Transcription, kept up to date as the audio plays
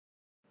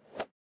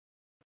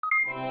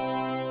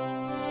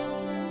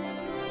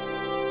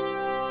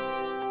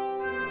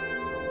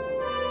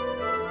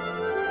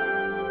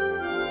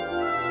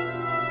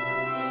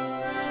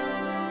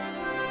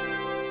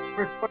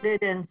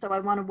recorded, and so I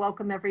want to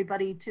welcome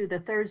everybody to the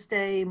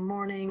Thursday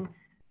morning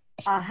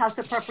House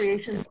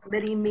Appropriations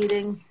Committee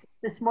meeting.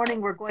 This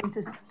morning we're going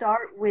to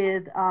start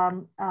with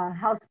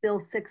House Bill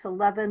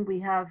 611.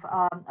 We have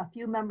a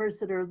few members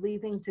that are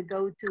leaving to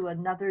go to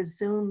another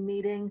Zoom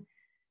meeting.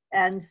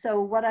 And so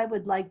what I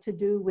would like to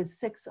do with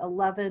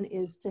 611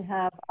 is to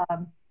have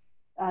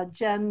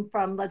Jen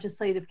from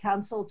Legislative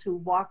Council to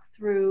walk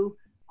through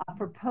a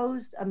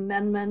proposed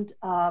amendment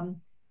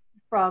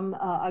from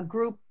a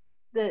group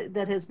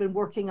that has been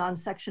working on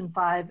Section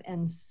 5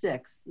 and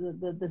 6,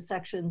 the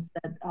sections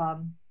that,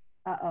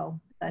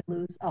 uh-oh, did I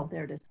lose? Oh,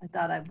 there it is. I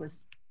thought I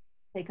was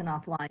taken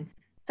offline.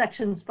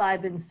 Sections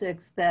 5 and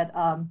 6 that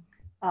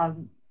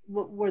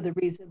were the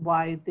reason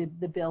why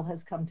the bill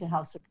has come to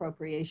House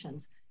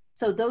Appropriations.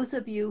 So those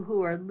of you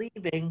who are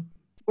leaving,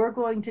 we're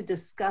going to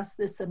discuss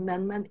this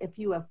amendment. If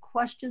you have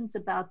questions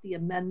about the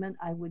amendment,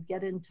 I would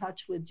get in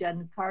touch with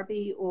Jen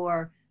Carby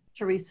or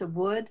Teresa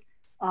Wood.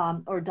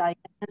 Or Diane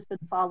has been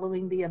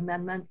following the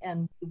amendment,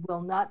 and we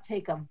will not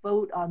take a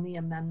vote on the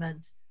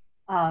amendment.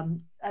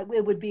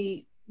 It would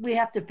be, we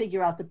have to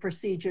figure out the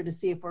procedure to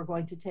see if we're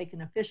going to take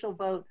an official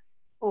vote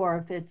or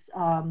if it's,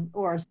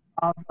 or a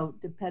straw vote,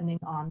 depending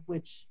on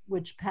which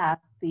path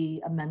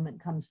the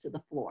amendment comes to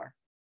the floor.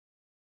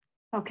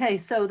 Okay,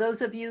 so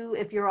those of you,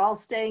 if you're all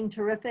staying,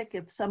 terrific.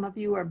 If some of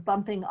you are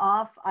bumping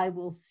off, I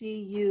will see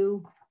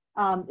you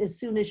as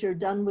soon as you're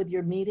done with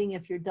your meeting,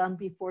 if you're done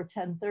before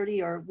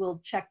 10:30, or we'll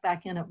check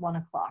back in at 1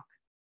 o'clock.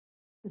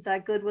 Is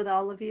that good with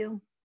all of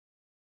you?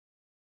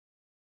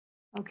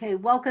 Okay,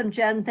 welcome,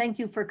 Jen. Thank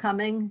you for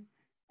coming.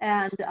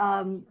 And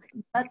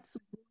let's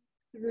go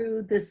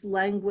through this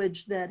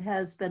language that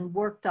has been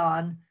worked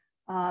on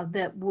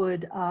that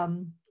would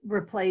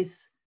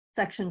replace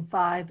Section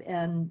 5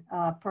 and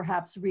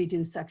perhaps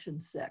redo Section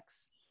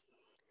 6.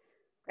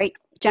 Great.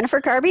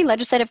 Jennifer Carby,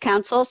 Legislative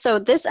Counsel. So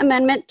this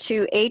amendment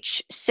to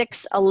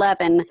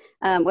H.611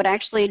 would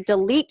actually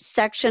delete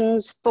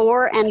sections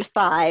 4 and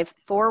 5.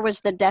 4 was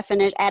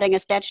the adding a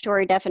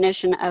statutory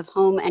definition of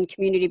home and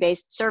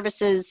community-based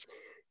services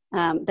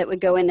that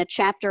would go in the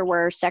chapter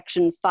where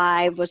Section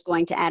 5 was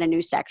going to add a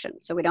new section.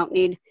 So we don't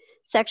need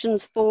Section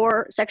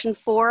 4,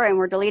 and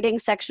we're deleting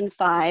Section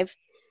 5.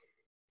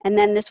 And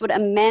then this would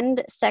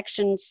amend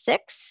Section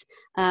 6,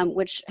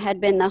 which had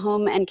been the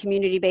Home and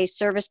Community-Based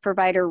Service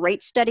Provider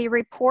Rate Study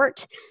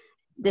Report.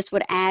 This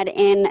would add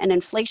in an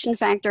inflation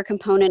factor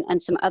component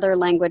and some other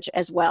language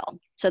as well.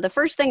 So the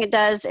first thing it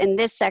does in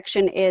this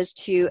section is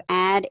to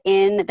add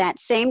in that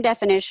same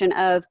definition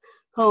of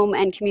home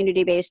and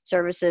community-based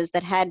services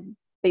that had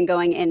been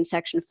going in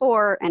Section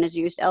 4 and is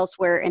used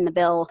elsewhere in the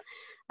bill,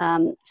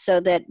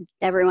 so that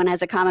everyone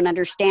has a common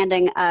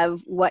understanding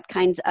of what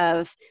kinds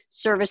of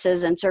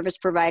services and service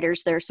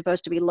providers they're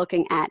supposed to be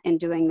looking at in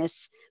doing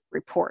this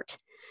report.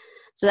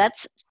 So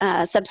that's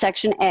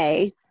subsection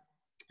A.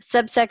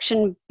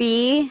 Subsection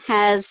B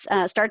has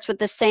starts with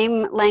the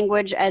same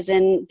language as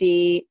in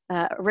the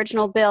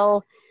original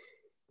bill,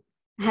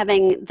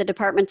 having the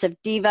departments of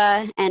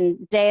DEVA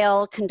and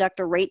Dale conduct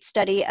a rate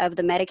study of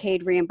the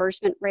Medicaid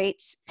reimbursement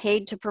rates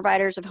paid to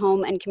providers of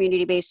home and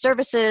community-based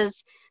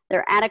services,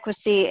 their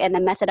adequacy, and the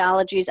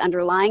methodologies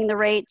underlying the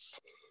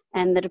rates,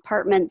 and the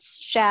departments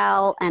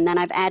shall, and then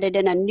I've added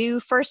in a new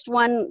first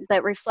one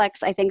that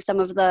reflects, I think, some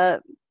of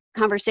the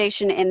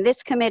conversation in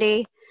this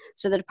committee.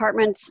 So the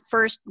departments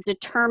first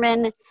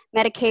determine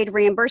Medicaid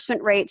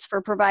reimbursement rates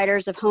for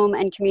providers of home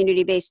and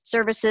community-based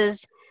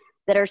services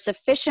that are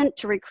sufficient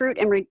to recruit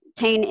and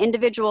retain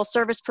individual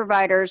service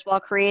providers while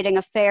creating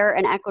a fair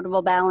and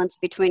equitable balance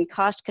between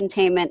cost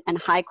containment and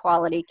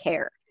high-quality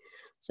care.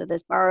 So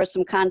this borrows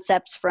some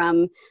concepts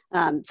from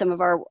some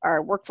of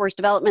our workforce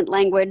development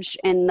language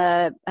in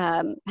the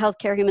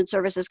healthcare human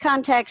services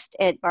context.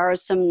 It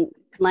borrows some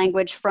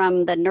language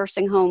from the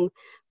nursing home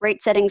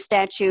rate setting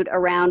statute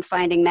around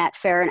finding that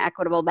fair and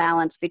equitable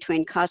balance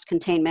between cost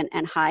containment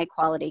and high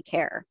quality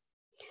care.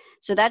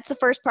 So that's the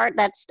first part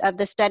of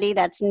the study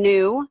that's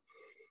new.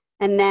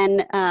 And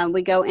then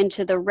we go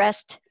into the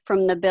rest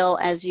from the bill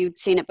as you'd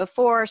seen it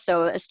before.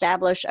 So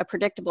establish a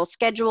predictable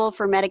schedule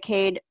for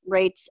Medicaid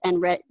rates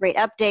and rate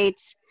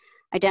updates,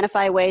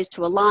 identify ways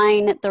to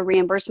align the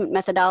reimbursement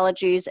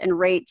methodologies and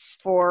rates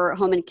for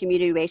home and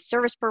community-based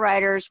service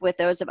providers with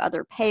those of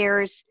other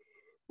payers,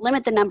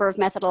 limit the number of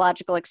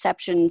methodological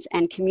exceptions,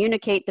 and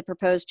communicate the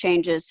proposed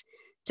changes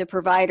to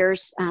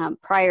providers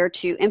prior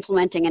to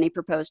implementing any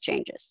proposed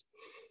changes.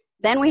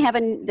 Then we have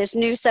this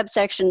new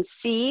subsection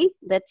C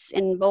that's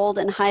in bold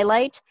and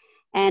highlight,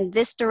 and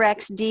this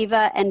directs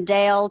DEVA and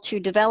Dale to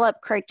develop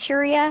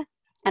criteria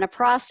and a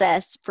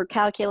process for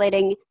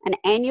calculating an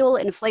annual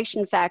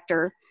inflation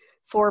factor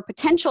for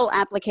potential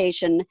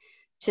application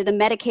to the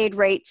Medicaid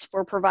rates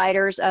for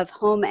providers of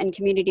home and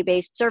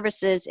community-based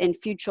services in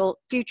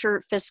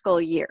future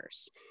fiscal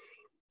years.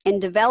 In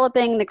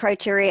developing the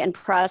criteria and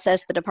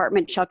process, the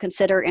department shall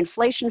consider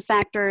inflation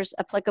factors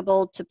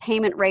applicable to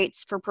payment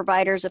rates for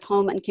providers of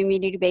home and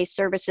community-based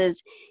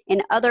services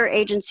in other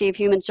Agency of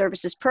Human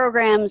Services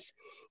programs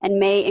and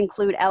may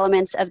include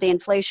elements of the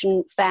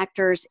inflation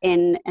factors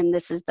in, and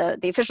this is the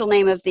official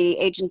name of the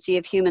Agency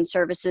of Human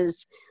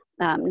Services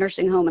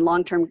Nursing Home and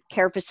Long-Term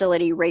Care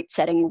Facility Rate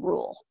Setting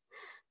Rule.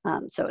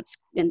 So it's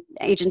in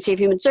Agency of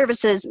Human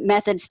Services,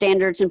 methods,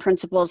 standards, and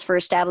principles for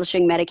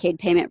establishing Medicaid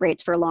payment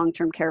rates for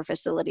long-term care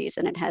facilities,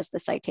 and it has the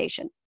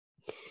citation.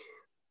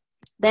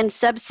 Then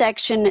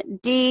subsection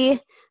D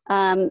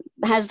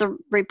has the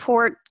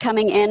report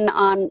coming in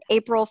on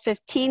April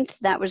 15th.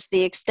 That was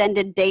the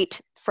extended date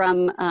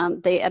from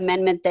the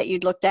amendment that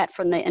you'd looked at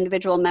from the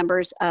individual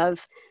members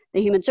of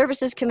the Human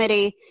Services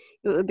Committee.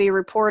 It would be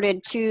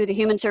reported to the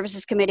Human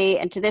Services Committee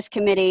and to this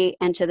committee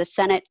and to the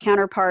Senate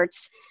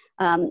counterparts.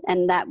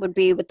 And that would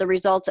be with the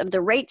results of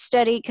the rate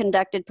study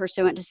conducted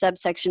pursuant to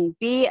subsection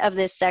B of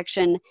this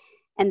section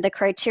and the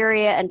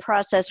criteria and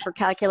process for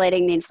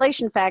calculating the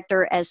inflation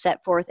factor as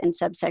set forth in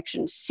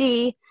subsection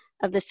C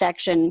of the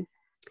section.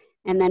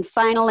 And then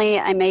finally,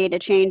 I made a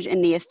change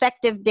in the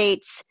effective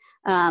dates.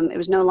 It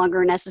was no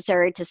longer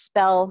necessary to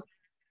spell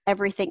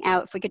everything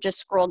out. If we could just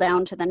scroll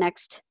down to the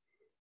next.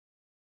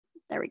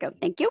 There we go,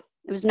 thank you.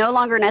 It was no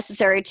longer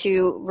necessary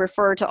to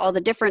refer to all the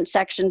different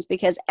sections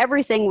because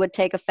everything would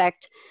take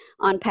effect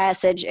on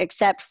passage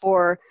except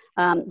for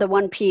the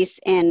one piece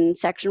in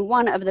section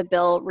 1 of the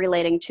bill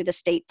relating to the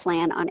state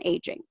plan on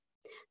aging.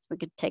 We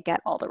could take out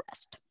all the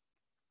rest.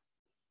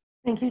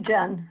 Thank you,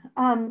 Jen.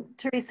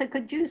 Teresa,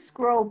 could you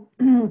scroll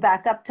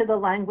back up to the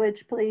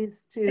language,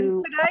 please?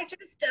 And could I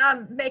just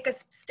make a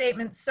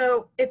statement?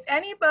 So if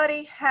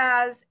anybody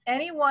has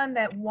anyone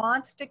that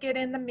wants to get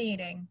in the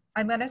meeting,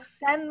 I'm going to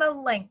send the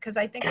link because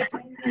I think it's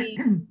only,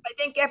 I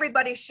think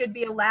everybody should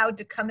be allowed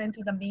to come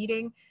into the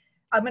meeting.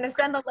 I'm going to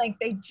send the link.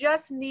 They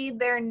just need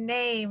their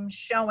name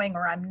showing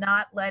or I'm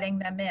not letting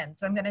them in.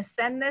 So I'm going to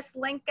send this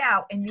link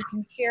out and you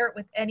can share it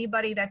with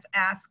anybody that's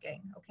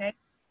asking, okay?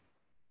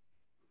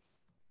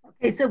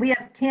 Okay, so we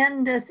have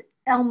Candace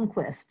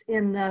Elmquist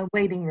in the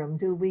waiting room.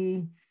 Do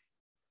we,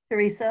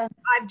 Teresa?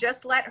 I've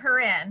just let her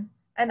in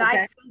and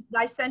Okay.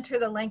 I sent her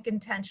the link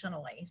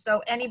intentionally.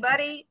 So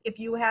anybody, if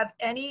you have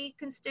any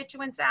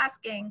constituents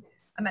asking,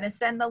 I'm going to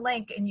send the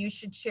link and you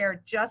should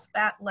share just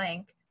that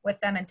link with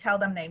them and tell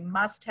them they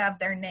must have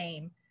their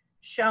name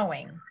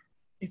showing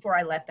before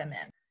I let them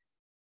in.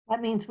 That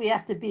means we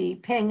have to be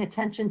paying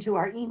attention to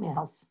our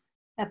emails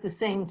at the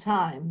same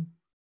time.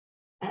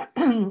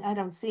 I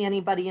don't see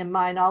anybody in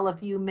mine. All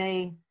of you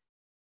may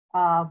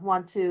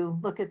want to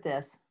look at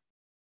this.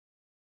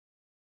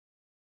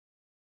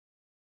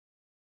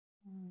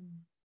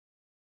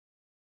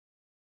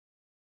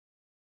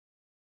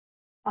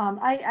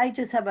 I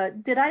just have a,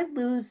 did I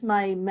lose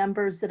my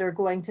members that are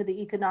going to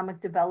the Economic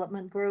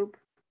Development Group?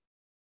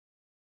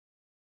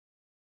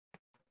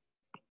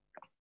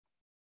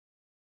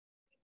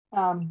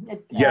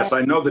 Yes,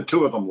 I know the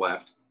two of them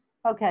left.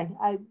 Okay,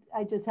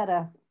 I just had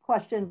a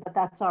question, but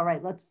that's all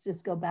right. Let's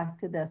just go back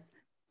to this.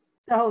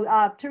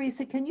 So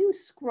Teresa, can you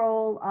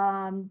scroll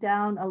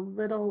down a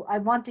little? I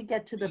want to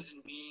get to the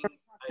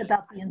talks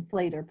about the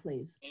inflator,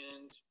 please.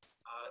 And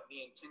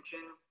the intention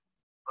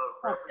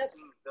of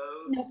referencing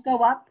those. No,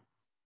 go up.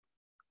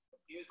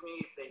 Excuse me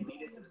if they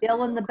needed to.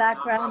 Bill in the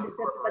background, is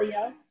everybody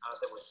else?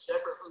 That was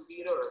separate from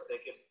Vita, or if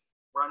they could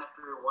run it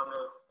through one of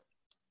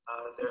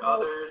their Oh.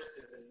 others.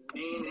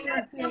 We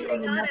got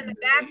something on in the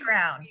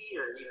background.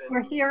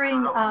 We're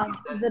hearing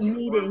the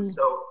meeting.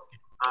 So,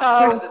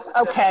 Oh, this is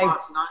a okay.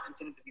 response not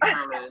intended to be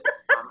permanent.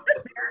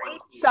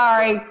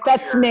 Sorry,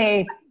 that's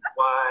me.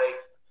 Why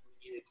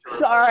we needed to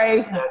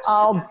Sorry,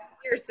 I'll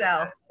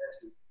Yourself.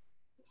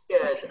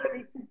 Instead,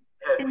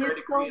 I Can tried you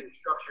to scroll? create a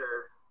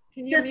structure.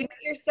 Can you mute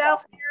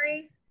yourself,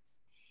 Mary?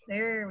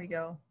 There we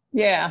go.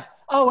 yeah.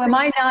 Oh, am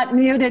I not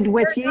muted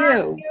with You're not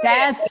you? muted.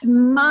 That's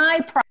my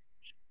problem.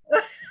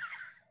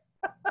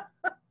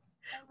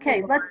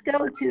 Okay, let's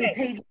go to Okay,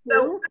 page 2.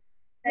 so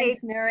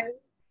Thanks, Mary.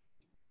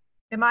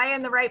 Am I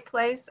in the right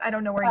place? I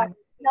don't know where you.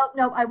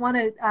 No, I want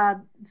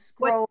to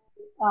scroll.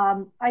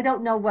 I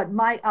don't know what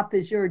my up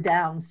is, your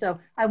down. So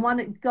I want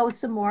to go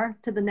some more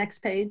to the next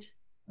page.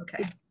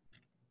 Okay.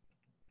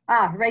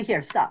 Right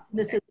here, stop.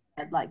 This is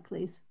what I'd like,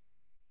 please.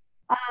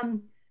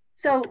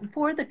 So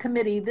for the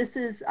committee, this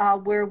is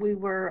where we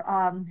were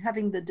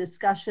having the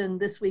discussion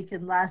this week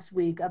and last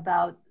week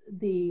about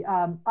the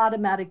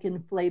automatic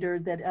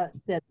inflator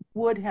that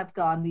would have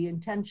gone. The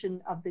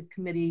intention of the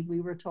committee,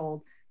 we were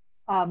told,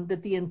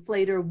 that the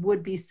inflator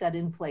would be set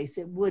in place.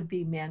 It would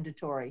be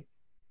mandatory.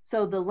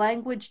 So the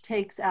language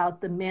takes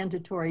out the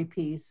mandatory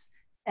piece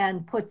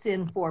and puts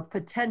in for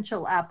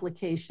potential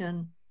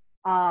application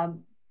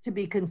to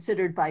be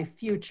considered by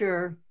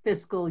future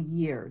fiscal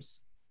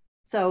years.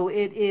 So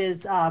it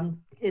is,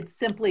 it's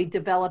simply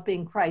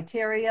developing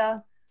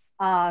criteria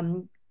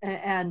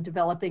and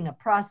developing a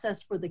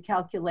process for the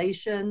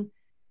calculation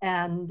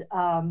and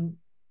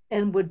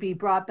would be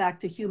brought back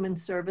to Human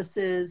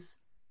Services.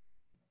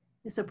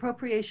 Is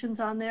appropriations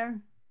on there?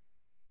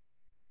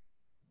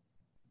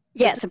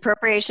 Yes,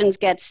 appropriations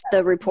gets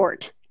the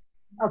report.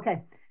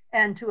 Okay,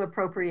 and to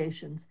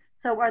appropriations.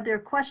 So are there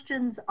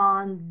questions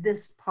on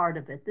this part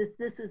of it?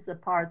 This is the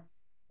part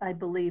I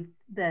believe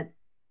that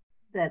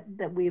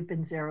that we've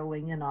been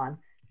zeroing in on.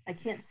 I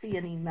can't see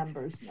any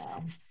members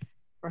now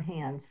for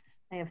hands.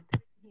 I have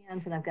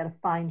hands and I've got to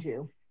find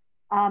you.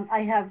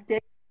 I have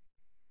Dave,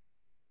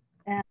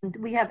 and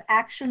we have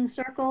action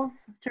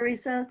circles.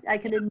 Teresa, I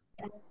can admit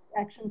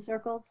action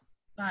circles.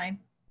 Fine.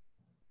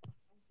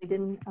 We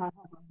didn't.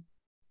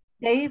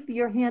 Dave,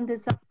 your hand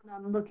is up, and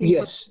I'm looking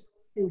Yes.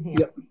 for 2 hands.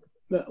 Yep.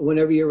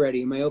 Whenever you're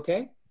ready. Am I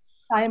okay?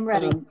 I am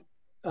ready.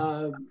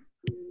 A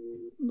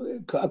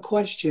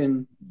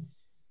question.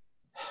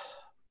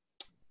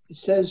 It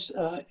says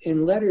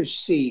in letter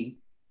C,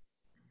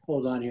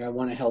 hold on here, I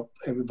want to help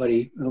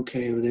everybody.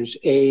 Okay, well, there's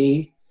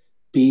A,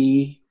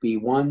 B,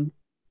 B1,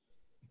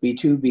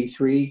 B2,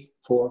 B3,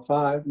 4,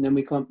 5, and then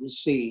we come up to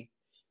C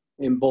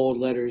in bold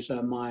letters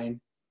on mine.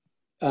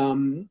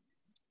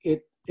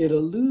 It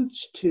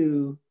alludes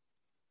to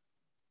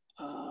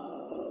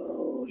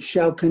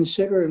shall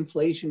consider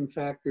inflation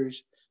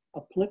factors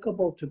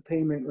applicable to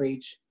payment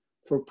rates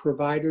for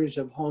providers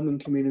of home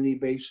and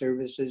community-based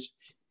services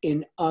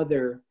in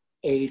other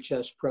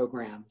AHS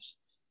programs.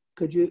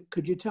 Could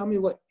you tell me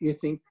what you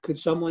think? Could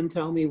someone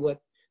tell me what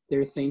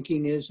their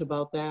thinking is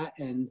about that,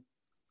 and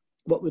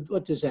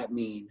what does that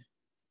mean?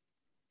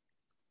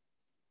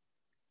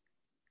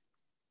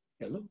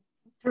 Hello?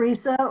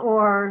 Teresa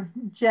or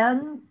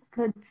Jen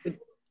could.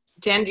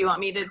 Jen, do you want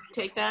me to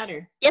take that,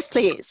 or? Yes,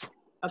 please.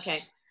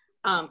 Okay.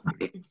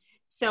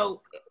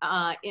 So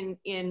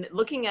in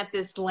looking at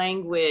this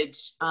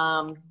language,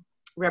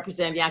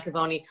 Representative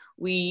Iacovone,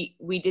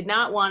 we did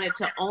not want it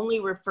to only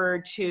refer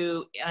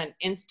to an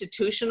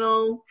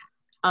institutional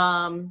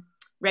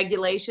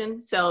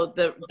regulation. So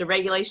the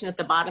regulation at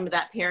the bottom of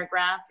that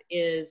paragraph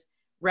is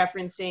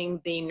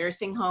referencing the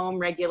nursing home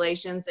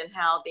regulations and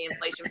how the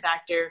inflation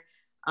factor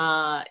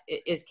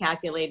is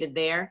calculated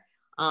there.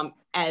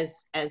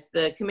 As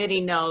the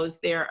committee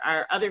knows, there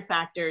are other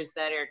factors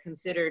that are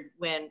considered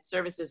when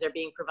services are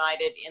being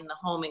provided in the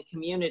home and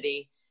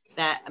community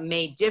that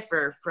may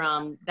differ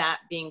from that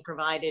being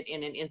provided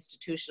in an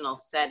institutional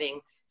setting,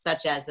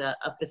 such as a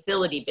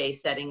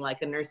facility-based setting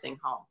like a nursing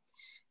home.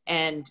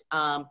 And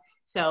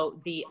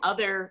so the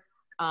other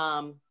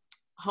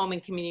home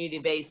and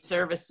community-based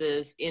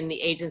services in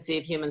the Agency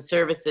of Human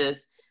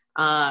Services,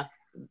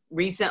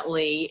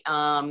 recently,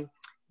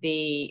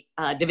 the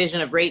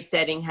Division of Rate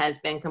Setting has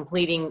been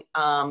completing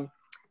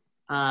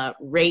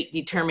rate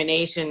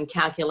determination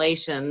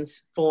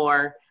calculations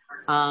for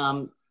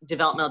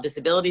developmental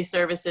disability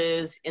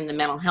services in the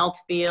mental health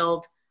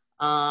field,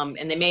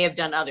 and they may have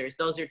done others.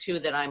 Those are 2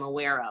 that I'm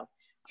aware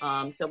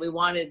of. So we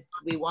wanted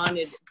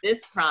this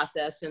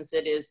process, since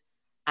it is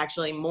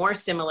actually more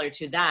similar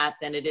to that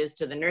than it is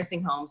to the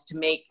nursing homes, to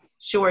make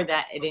sure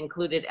that it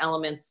included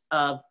elements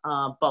of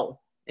both.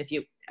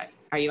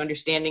 Are you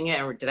understanding it,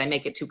 or did I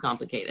make it too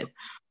complicated?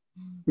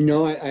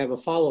 No, I have a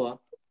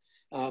follow-up.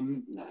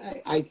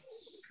 I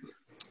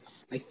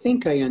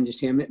think I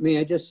understand. May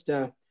I just,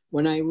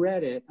 when I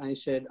read it, I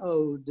said,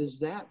 oh, does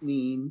that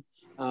mean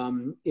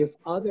if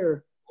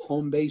other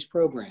home-based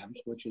programs,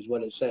 which is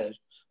what it says,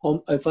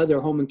 if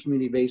other home and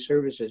community-based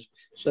services,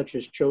 such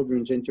as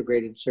children's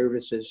integrated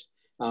services,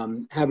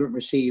 haven't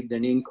received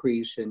an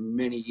increase in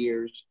many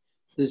years,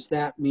 does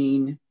that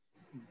mean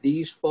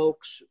these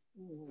folks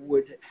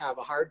would have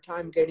a hard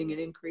time getting an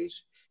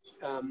increase?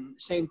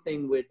 Same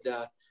thing with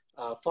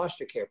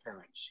foster care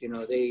parents. You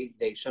know,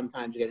 they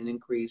sometimes get an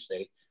increase.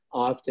 They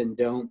often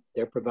don't.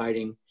 They're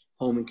providing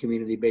home and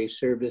community-based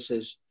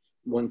services.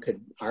 One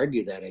could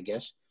argue that, I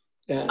guess.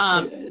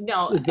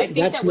 No, I think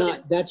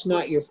that's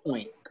not your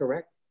point,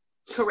 correct?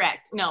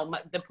 Correct. No,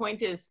 the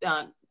point is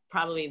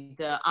probably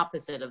the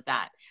opposite of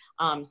that.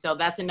 So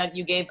that's another.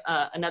 You gave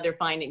another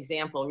fine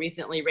example.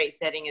 Recently, Rate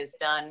Setting has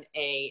done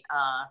a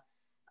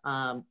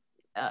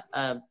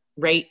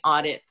rate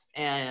audit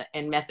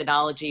and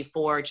methodology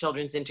for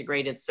children's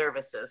integrated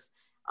services.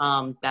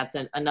 That's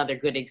another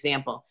good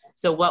example.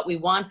 So what we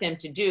want them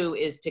to do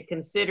is to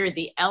consider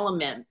the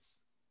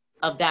elements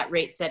of that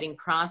rate setting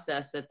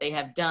process that they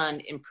have done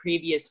in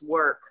previous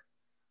work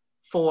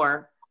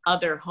for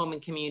other home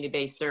and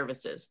community-based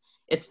services.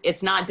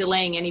 It's not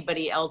delaying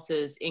anybody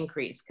else's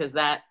increase, because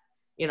that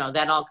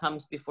all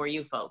comes before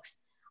you folks.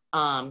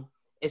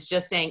 It's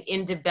just saying,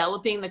 in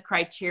developing the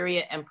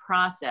criteria and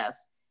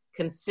process,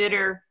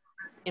 consider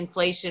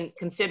inflation,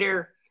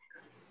 consider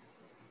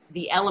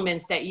the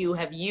elements that you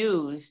have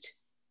used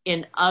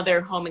in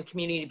other home and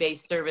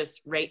community-based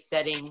service rate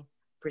setting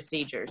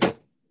procedures.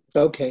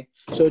 Okay,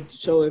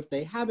 so if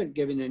they haven't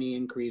given any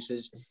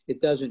increases, it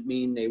doesn't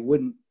mean they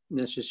wouldn't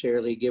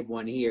necessarily give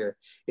one here.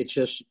 It's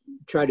just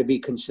try to be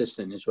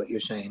consistent, is what you're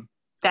saying.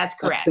 That's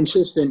correct.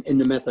 Consistent in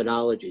the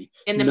methodology.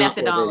 In the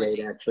methodology. Whether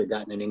they'd actually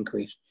gotten an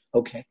increase.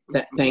 Okay,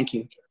 thank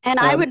you. And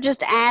I would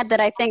just add that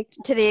I think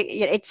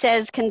it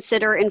says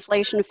consider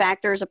inflation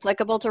factors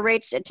applicable to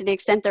rates. To the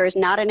extent there is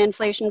not an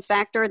inflation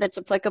factor that's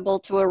applicable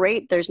to a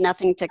rate, there's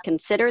nothing to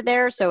consider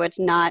there. So it's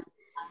not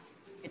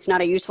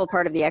a useful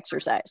part of the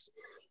exercise.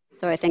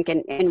 So I think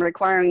in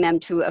requiring them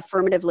to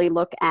affirmatively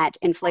look at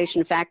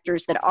inflation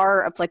factors that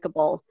are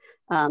applicable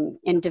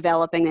in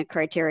developing the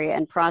criteria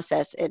and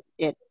process,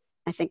 it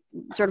I think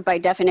sort of by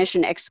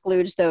definition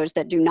excludes those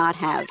that do not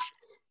have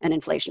an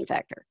inflation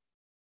factor.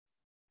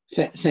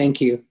 Thank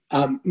you.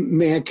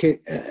 May I,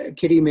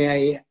 Kitty,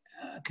 may I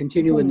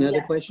continue with another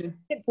Yes. question?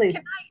 Please.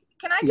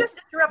 Can I Yes.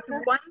 just interrupt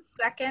 1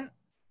 second?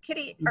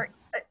 Kitty,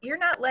 you're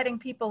not letting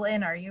people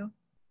in, are you?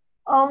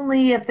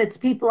 Only if it's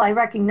people I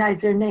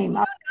recognize their name.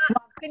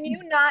 Can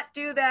you not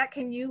do that?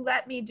 Can you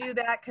let me do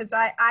that? Because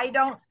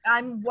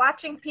I'm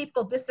watching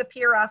people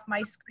disappear off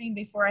my screen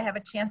before I have a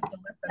chance to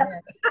let them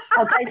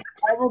in. Okay,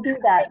 I will do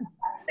that.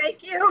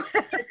 Thank you.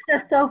 It's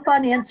just so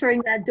fun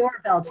answering that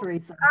doorbell,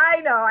 Teresa.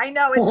 I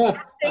know. It's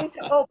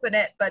tempting to open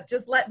it, but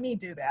just let me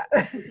do that.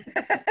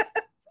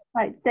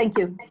 All right, thank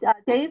you.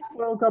 Dave,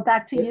 we'll go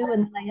back to you,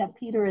 and then I have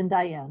Peter and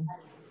Diane.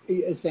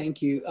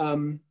 Thank you.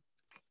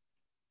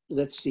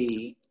 Let's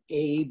see,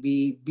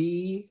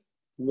 ABB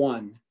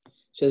 1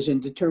 says in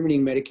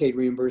determining Medicaid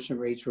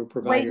reimbursement rates for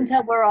providers. Wait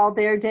until we're all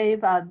there,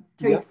 Dave.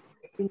 Teresa's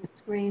on the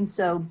screen,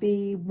 so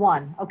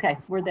B1. Okay,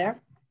 we're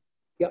there.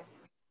 Yep.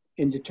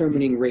 In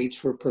determining rates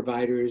for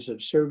providers of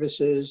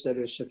services that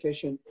are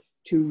sufficient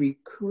to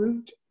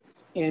recruit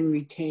and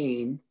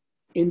retain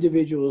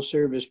individual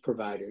service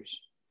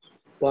providers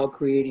while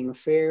creating a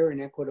fair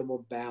and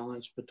equitable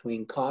balance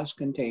between cost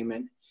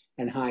containment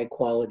and high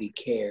quality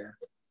care.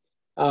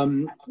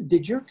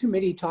 Did your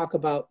committee talk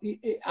about,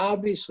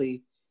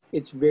 obviously,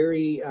 it's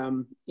very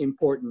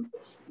important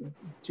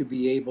to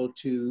be able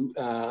to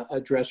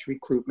address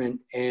recruitment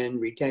and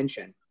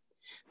retention.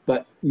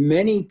 But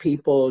many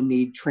people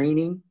need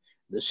training.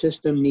 The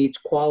system needs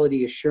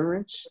quality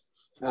assurance.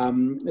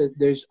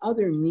 There's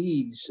other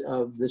needs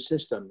of the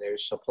system.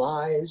 There's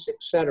supplies,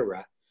 et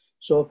cetera.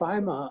 So if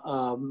I'm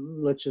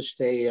let's just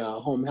say a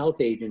home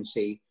health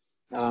agency,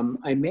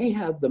 I may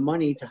have the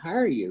money to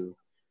hire you,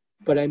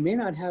 but I may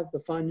not have the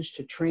funds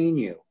to train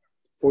you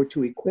or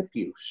to equip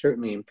you,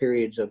 certainly in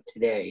periods of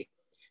today.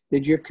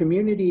 Did your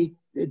community,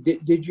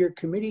 did your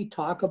committee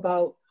talk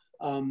about,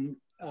 when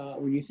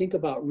you think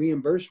about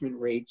reimbursement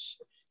rates,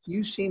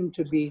 you seem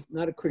to be,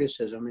 not a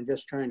criticism, I'm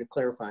just trying to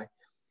clarify,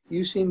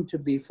 you seem to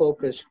be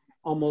focused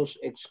almost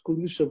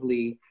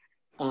exclusively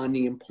on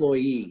the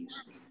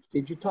employees.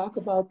 Did you talk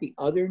about the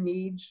other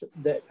needs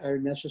that are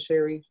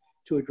necessary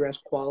to address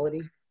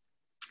quality?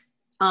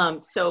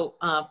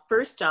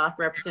 First off,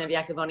 Representative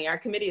Iacovone, our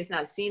committee has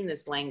not seen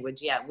this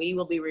language yet. We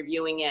will be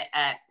reviewing it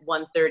at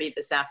 1:30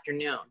 this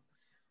afternoon.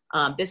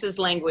 This is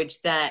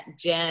language that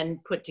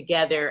Jen put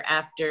together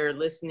after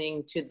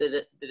listening to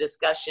the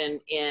discussion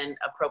in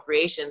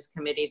Appropriations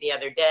Committee the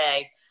other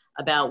day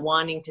about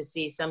wanting to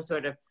see some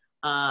sort of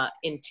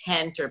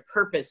intent or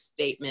purpose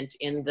statement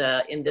in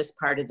this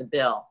part of the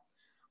bill.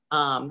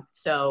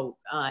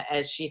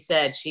 As she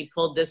said, she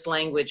pulled this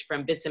language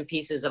from bits and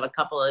pieces of a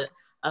couple of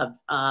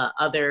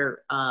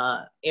other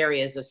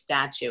areas of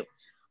statute.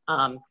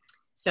 I'm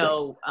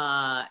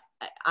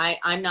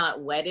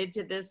not wedded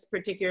to this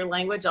particular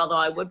language, although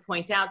I would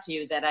point out to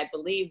you that I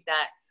believe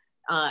that,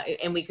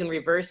 and we can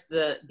reverse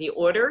the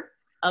order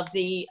of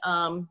the,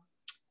 of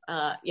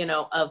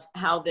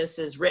how this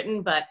is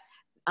written, but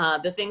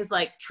the things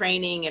like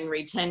training and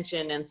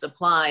retention and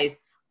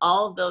supplies,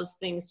 all of those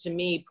things to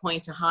me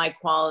point to high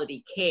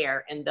quality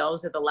care, and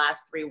those are the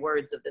last 3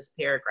 words of this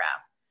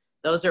paragraph.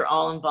 Those are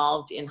all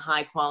involved in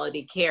high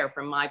quality care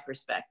from my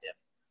perspective.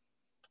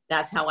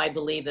 That's how I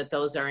believe that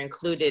those are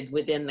included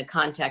within the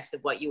context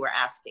of what you were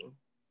asking.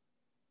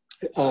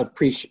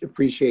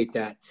 Appreciate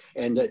that.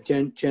 And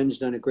Jen's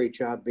done a great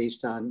job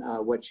based on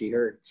what she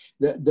heard.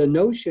 The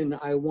notion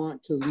I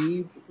want to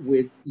leave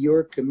with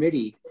your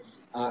committee,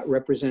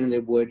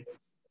 Representative Wood,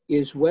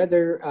 is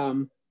whether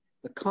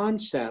the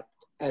concept,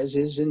 as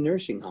is in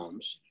nursing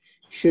homes,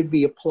 should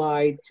be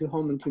applied to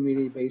home and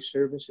community-based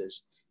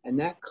services. And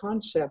that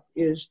concept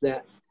is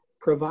that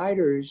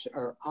providers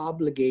are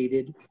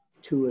obligated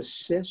to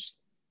assist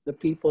the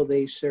people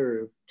they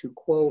serve to,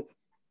 quote,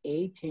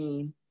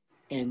 attain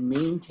and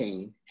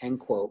maintain, end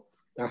quote,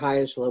 their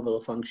highest level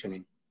of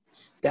functioning.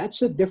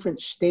 That's a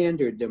different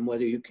standard than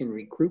whether you can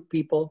recruit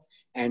people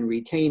and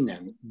retain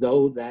them,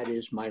 though that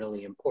is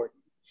mightily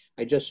important.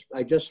 I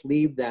just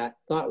leave that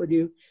thought with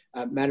you.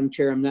 Madam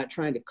Chair, I'm not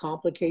trying to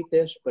complicate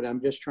this, but I'm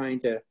just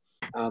trying to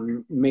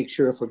make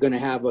sure if we're going to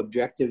have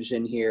objectives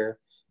in here,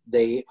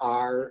 they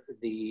are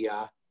the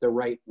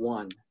right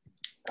one.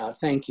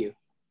 Thank you.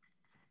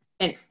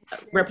 And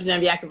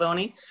Representative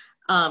Iacovone,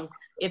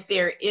 if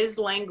there is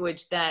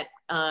language that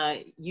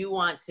you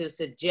want to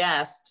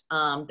suggest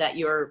that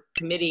your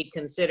committee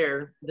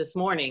consider this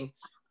morning,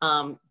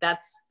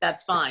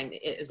 that's fine,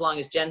 as long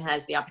as Jen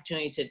has the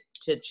opportunity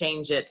to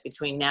change it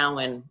between now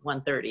and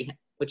 1:30,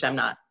 which I'm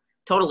not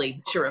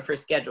totally sure of her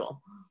schedule.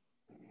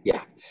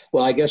 Yeah,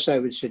 well, I guess I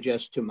would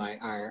suggest to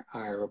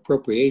our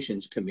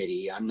Appropriations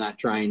Committee, I'm not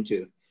trying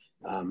to,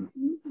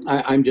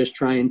 I'm just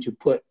trying to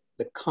put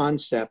the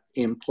concept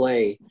in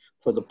play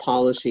for the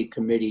Policy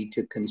Committee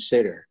to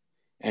consider.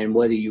 And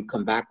whether you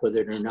come back with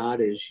it or not,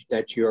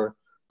 that's your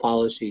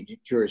policy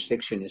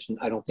jurisdiction.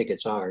 I don't think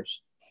it's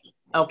ours.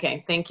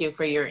 Okay, thank you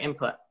for your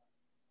input.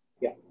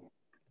 Yeah.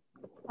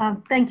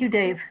 Thank you,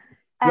 Dave.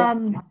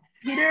 Yep.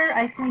 Peter,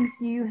 I think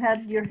you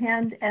had your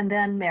hand, and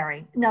then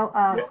Mary. No,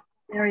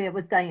 Mary, it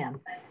was Diane.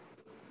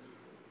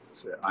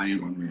 So I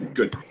am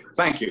good.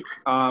 Thank you.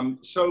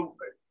 So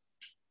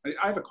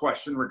I have a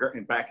question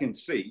regarding back in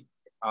C.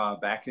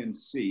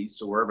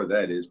 So wherever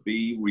that is,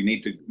 B. We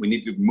need to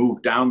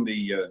move down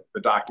the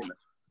document,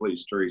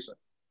 please, Teresa.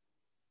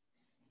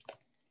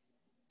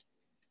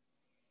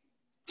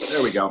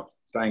 There we go.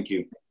 Thank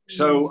you.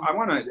 So I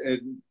want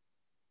to.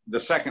 The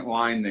second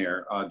line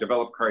there,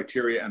 develop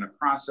criteria and a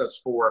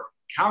process for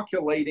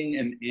calculating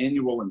an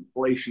annual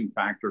inflation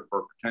factor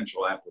for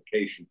potential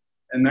application.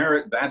 And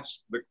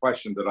that's the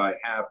question that I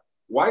have.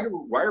 Why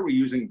are we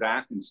using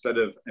that instead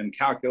of and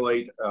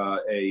calculate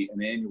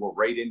an annual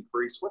rate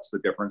increase? What's the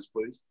difference,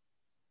 please?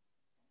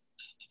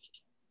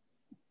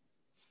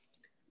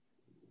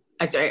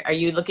 Are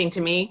you looking to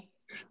me?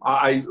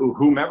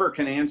 Whomever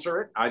can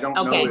answer it. I don't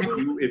know if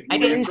you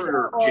answer it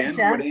or Jen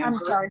would answer. I'm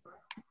sorry.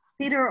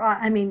 Peter,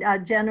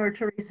 Jen or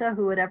Teresa,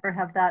 who would ever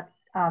have that,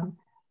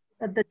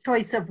 the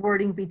choice of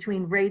wording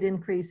between rate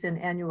increase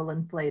and annual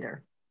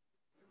inflator.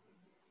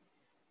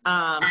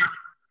 To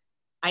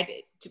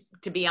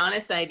be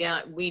honest,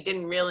 we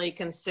didn't really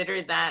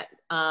consider that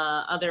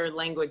other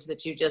language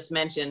that you just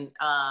mentioned,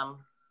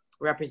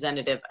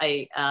 Representative.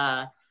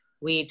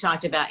 We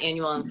talked about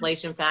annual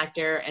inflation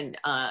factor and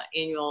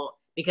annual,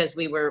 because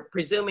we were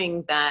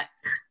presuming that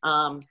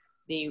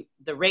the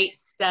rate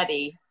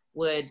study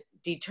would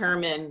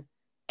determine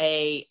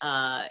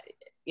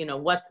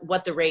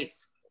what the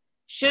rates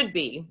should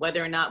be.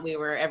 Whether or not we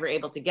were ever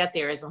able to get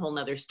there is a whole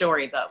nother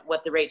story, but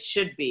what the rates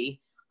should be.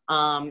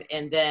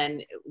 And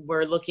then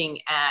we're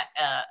looking at,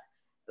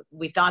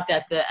 we thought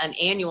that an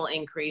annual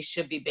increase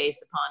should be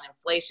based upon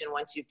inflation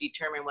once you've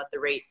determined what the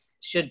rates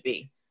should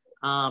be.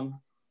 Right.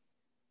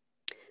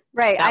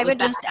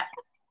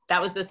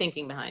 That was the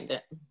thinking behind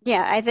it.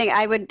 Yeah, I think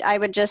I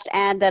would just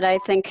add that I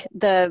think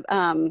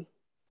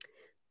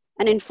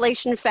an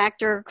inflation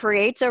factor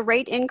creates a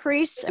rate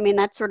increase. I mean,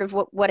 that's sort of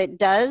what it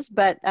does.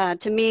 But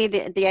to me,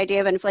 the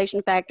idea of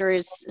inflation factor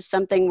is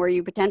something where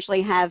you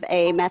potentially have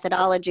a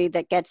methodology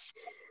that gets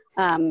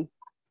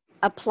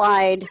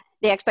applied.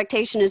 The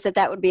expectation is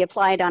that would be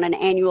applied on an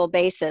annual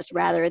basis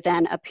rather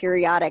than a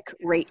periodic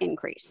rate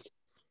increase.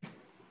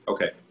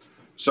 Okay.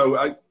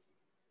 So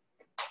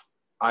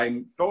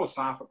I'm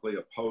philosophically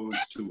opposed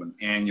to an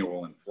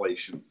annual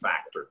inflation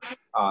factor.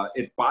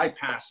 It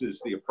bypasses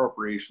the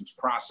appropriations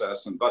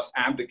process and thus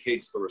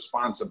abdicates the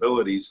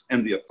responsibilities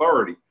and the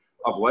authority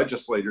of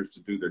legislators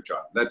to do their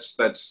job.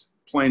 That's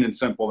plain and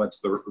simple.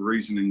 That's the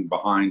reasoning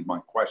behind my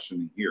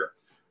questioning here.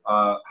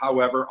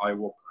 However, I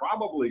will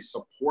probably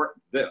support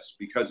this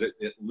because it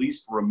at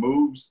least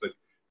removes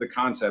the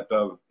concept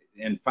of,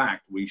 in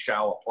fact, we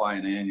shall apply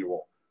an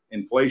annual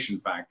inflation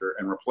factor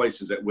and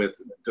replaces it with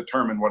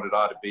determine what it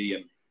ought to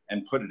be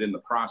and put it in the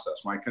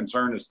process. My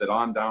concern is that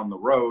on down the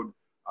road,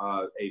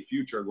 a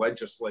future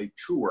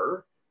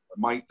legislature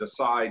might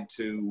decide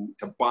to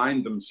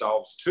bind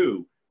themselves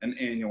to an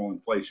annual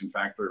inflation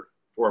factor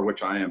for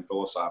which I am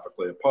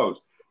philosophically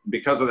opposed. And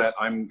because of that,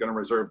 I'm going to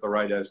reserve the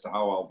right as to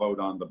how I'll vote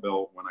on the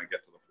bill when I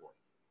get to the floor.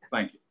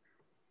 Thank you.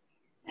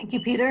 Thank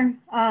you, Peter.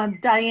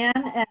 Diane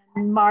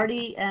and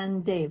Marty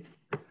and Dave.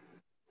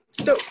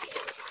 So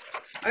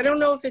I don't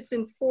know if it's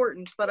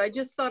important, but I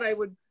just thought I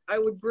would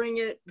bring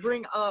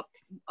up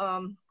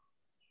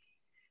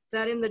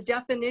that in the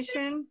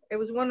definition, it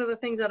was one of the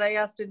things that I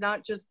asked to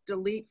not just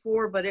delete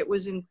for, but it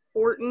was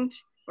important,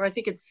 or I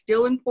think it's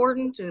still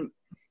important and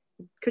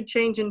could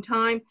change in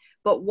time,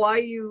 but why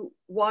you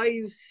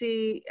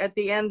see at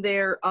the end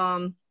there,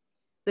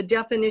 the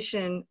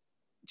definition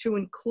to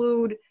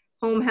include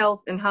home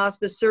health and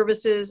hospice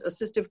services,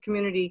 assistive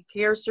community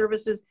care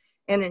services,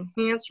 and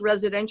enhanced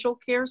residential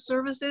care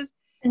services.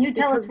 Can you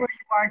tell us where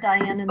you are,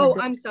 Diane?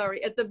 I'm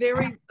sorry. At the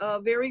very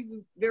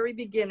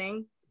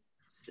beginning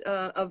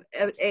of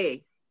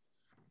A.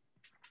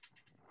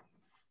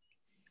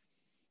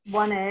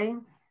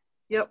 1A?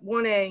 Yep,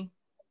 1A.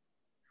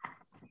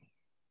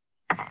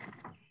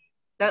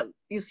 That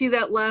you see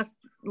that last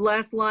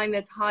line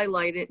that's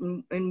highlighted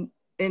in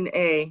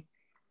A.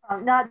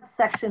 Not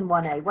section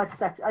 1A. What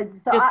section?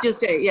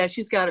 Just A. Yeah,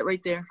 she's got it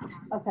right there.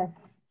 Okay.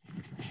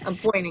 I'm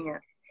pointing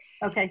it.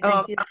 Okay,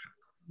 thank you.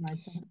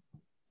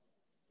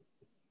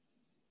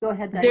 Go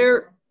ahead,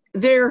 Diane.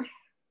 There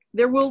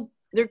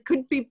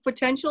could be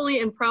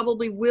potentially and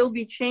probably will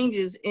be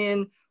changes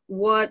in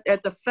what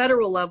at the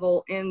federal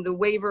level in the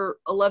waiver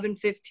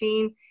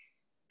 1115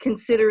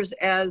 considers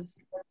as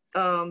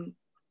in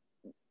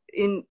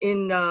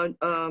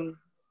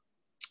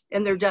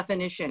their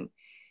definition.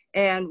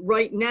 And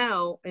right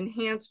now,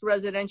 enhanced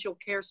residential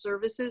care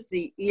services,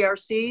 the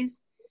ERCs,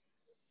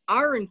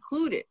 are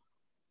included.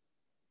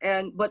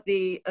 But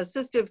the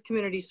assistive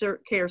community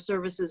care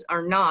services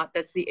are not.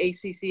 That's the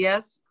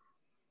ACCS.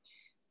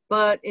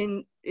 But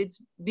it's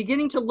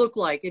beginning to look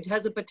like it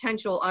has a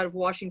potential out of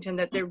Washington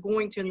that they're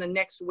going to, in the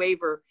next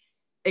waiver,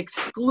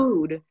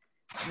 exclude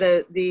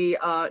the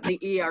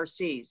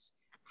ERCs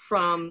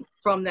from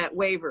that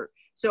waiver.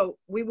 So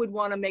we would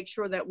want to make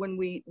sure that when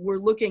we're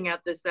looking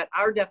at this, that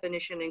our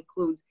definition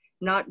includes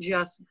not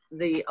just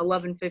the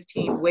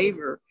 1115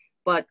 waiver,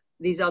 but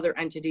these other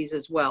entities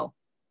as well.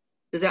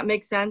 Does that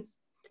make sense?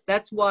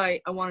 That's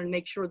why I wanted to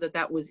make sure that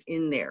that was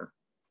in there.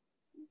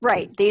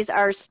 Right, these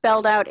are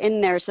spelled out in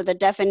there. So the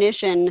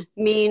definition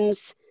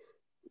means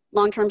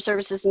long-term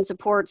services and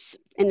supports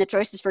in the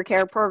Choices for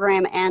Care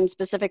program, and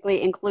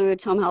specifically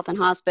includes home health and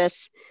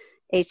hospice,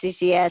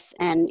 ACCS,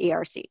 and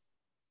ERC.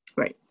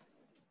 Right.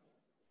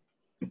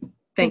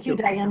 Thank you,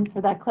 Diane,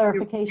 for that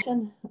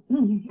clarification.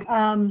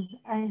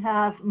 I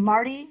have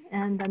Marty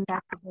and then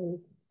back to Dave.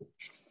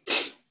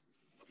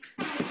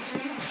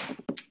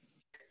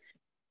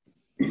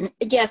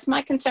 Yes,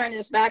 my concern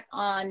is back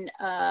on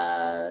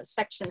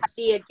section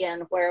C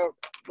again, where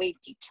we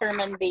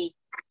determine the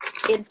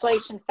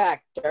inflation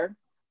factor,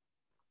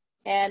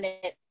 and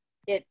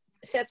it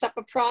sets up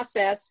a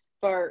process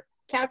for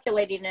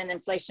calculating an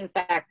inflation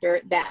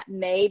factor that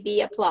may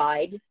be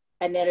applied,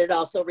 and then it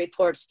also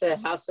reports to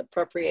House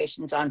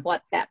Appropriations on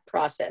what that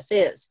process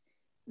is.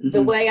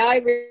 The way I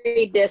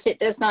read this, it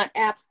does not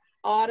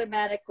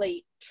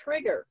automatically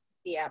trigger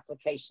the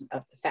application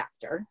of the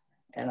factor,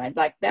 and I'd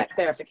like that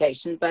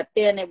clarification. But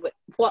then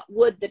what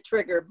would the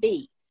trigger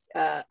be?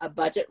 A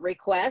budget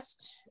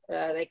request.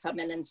 They come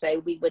in and say,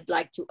 we would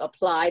like to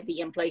apply the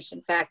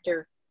inflation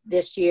factor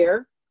this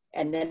year,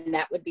 and then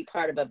that would be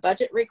part of a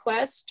budget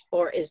request?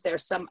 Or is there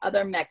some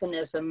other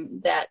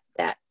mechanism that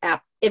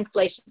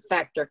inflation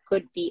factor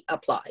could be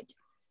applied?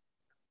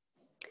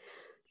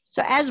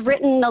 So as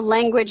written, the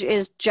language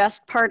is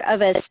just part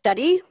of a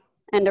study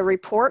and a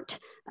report.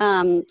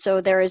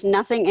 So there is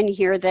nothing in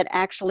here that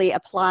actually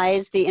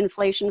applies the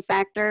inflation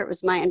factor. It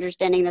was my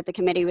understanding that the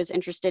committee was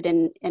interested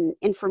in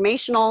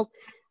informational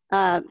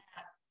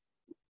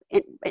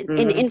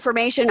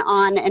information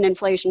on an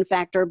inflation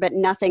factor, but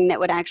nothing that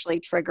would actually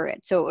trigger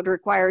it. So it would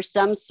require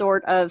some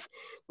sort of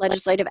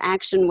legislative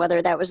action,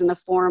 whether that was in the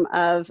form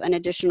of an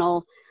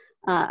additional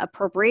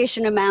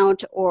appropriation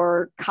amount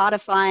or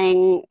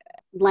codifying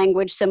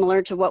language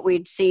similar to what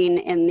we'd seen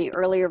in the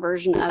earlier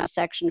version of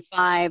Section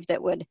 5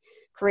 that would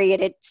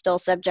create it still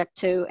subject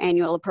to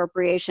annual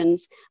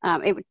appropriations.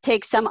 It would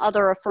take some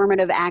other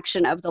affirmative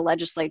action of the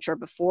legislature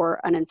before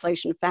an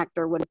inflation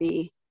factor would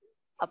be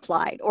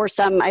applied, or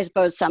I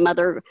suppose some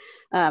other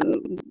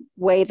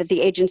way that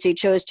the agency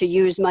chose to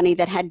use money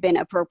that had been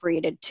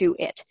appropriated to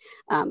it.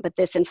 But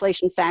this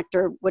inflation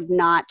factor would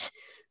not,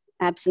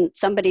 absent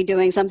somebody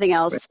doing something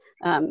else,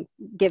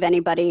 give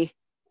anybody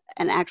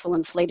an actual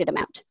inflated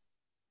amount.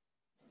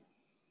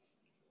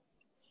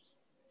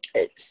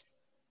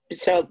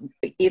 So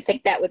you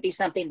think that would be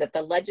something that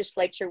the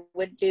legislature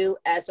would do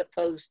as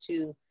opposed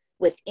to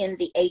within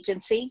the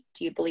agency?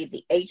 Do you believe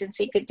the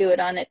agency could do it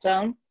on its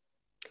own?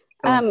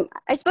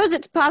 I suppose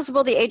it's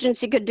possible the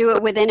agency could do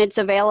it within its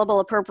available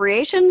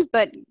appropriations,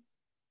 but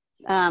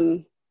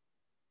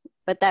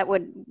that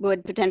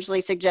would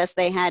potentially suggest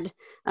they had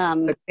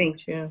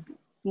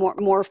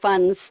more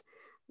funds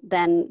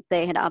than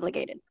they had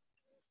obligated.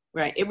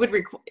 Right. It would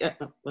require.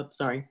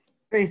 Sorry,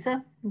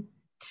 Teresa.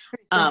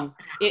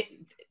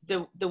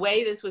 The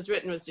way this was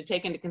written was to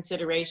take into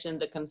consideration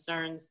the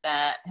concerns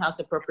that House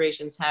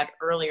Appropriations had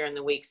earlier in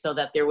the week, so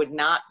that there would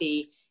not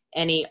be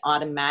any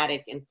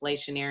automatic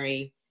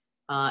inflationary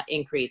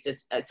increase.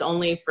 It's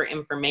only for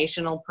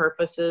informational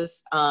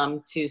purposes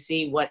to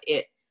see what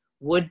it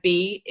would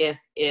be if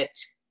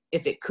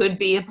it could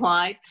be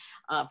applied.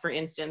 For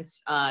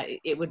instance,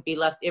 it would be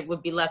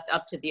left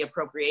up to the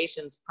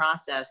appropriations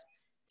process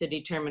to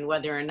determine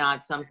whether or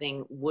not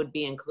something would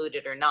be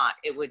included or not.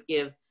 It would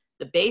give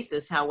the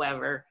basis,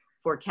 however,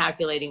 for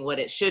calculating what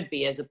it should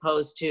be, as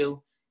opposed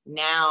to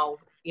now,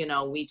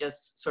 we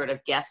just sort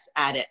of guess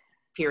at it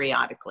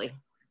periodically.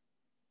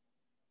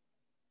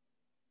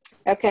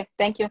 Okay,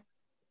 thank you.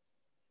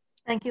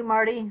 Thank you,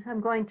 Marty. I'm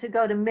going to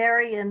go to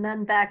Mary and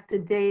then back to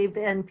Dave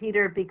and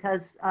Peter,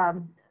 because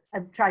I'm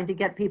trying to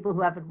get people who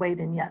haven't weighed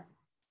in yet.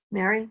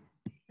 Mary?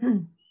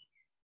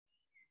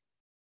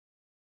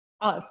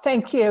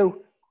 Thank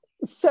you.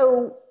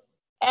 So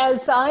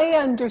as I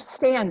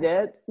understand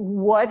it,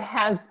 what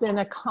has been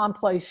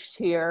accomplished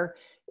here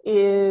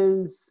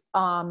is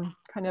kind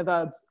of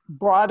a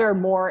broader,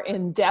 more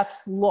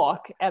in-depth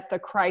look at the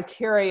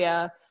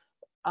criteria,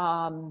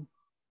 a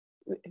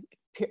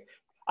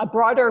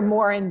broader,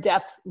 more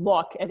in-depth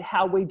look at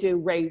how we do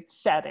rate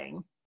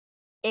setting,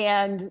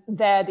 and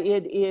that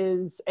it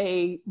is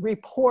a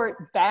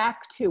report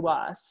back to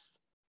us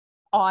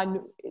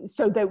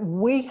so that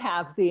we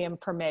have the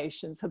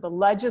information, so the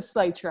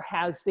legislature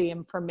has the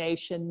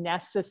information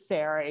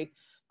necessary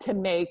to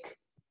make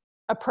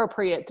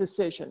appropriate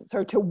decisions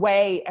or to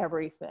weigh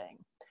everything,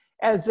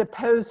 as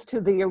opposed to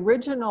the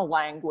original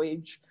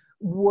language,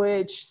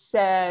 which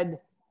said,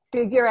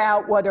 figure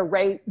out what a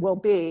rate will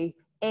be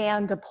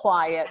and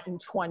apply it in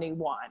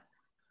 21.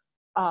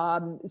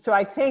 So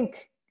I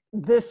think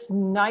this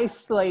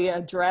nicely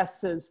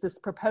addresses, this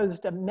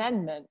proposed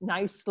amendment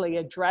nicely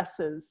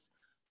addresses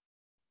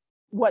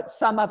what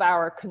some of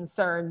our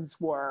concerns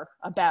were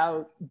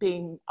about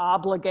being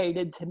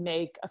obligated to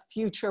make a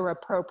future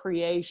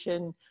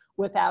appropriation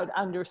without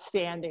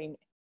understanding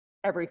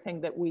everything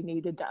that we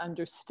needed to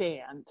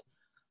understand.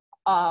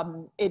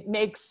 It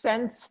makes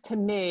sense to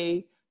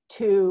me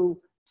to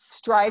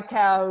strike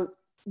out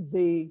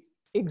the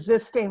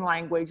existing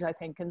language, I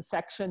think, in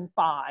section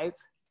 5,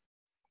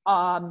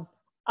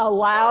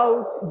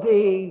 allow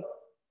the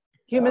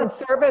Human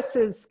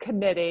Services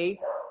Committee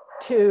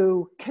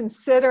to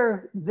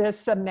consider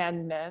this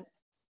amendment.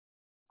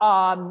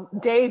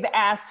 Dave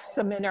asked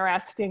some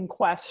interesting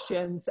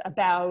questions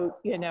about,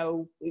 you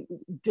know,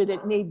 did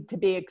it need to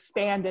be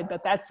expanded,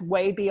 but that's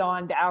way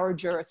beyond our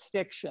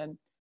jurisdiction.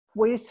 If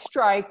we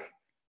strike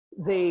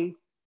the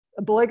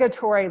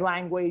obligatory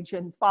language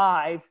in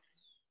 5,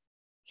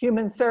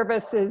 Human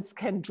Services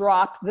can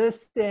drop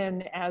this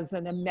in as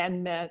an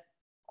amendment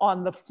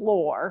on the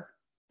floor.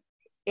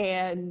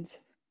 And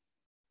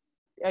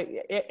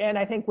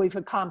I think we've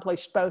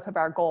accomplished both of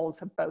our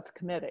goals of both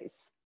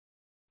committees.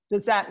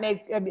 Does that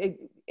make,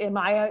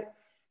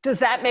 does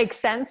that make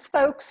sense,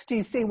 folks? Do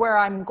you see where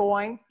I'm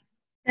going?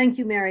 Thank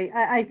you, Mary.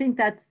 I think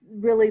that's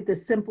really the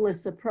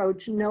simplest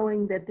approach,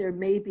 knowing that there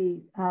may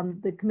be,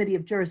 the Committee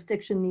of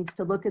Jurisdiction needs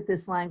to look at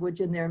this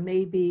language and there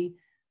may be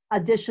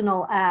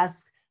additional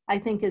asks. I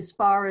think as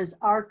far as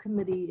our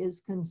committee is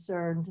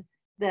concerned,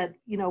 that,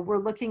 you know, we're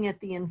looking at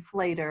the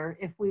inflator.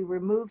 If we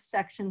remove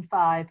section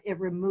 5, it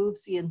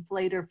removes the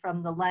inflator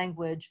from the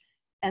language,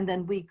 and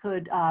then we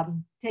could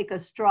take a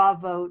straw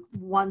vote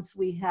once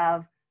we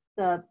have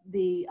the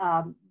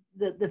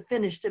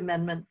finished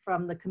amendment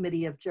from the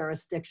Committee of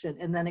Jurisdiction,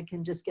 and then it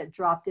can just get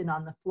dropped in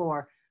on the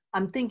floor.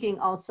 I'm thinking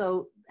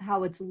also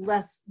how it's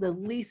the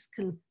least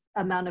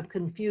amount of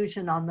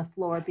confusion on the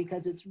floor,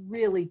 because it's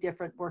really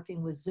different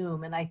working with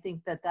Zoom, and I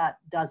think that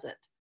does it.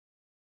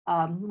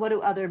 What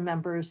do other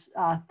members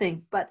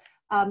think? But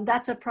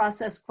that's a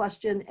process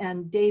question.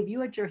 And Dave,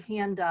 you had your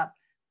hand up.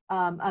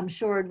 I'm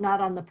sure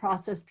not on the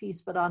process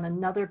piece, but on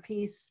another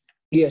piece.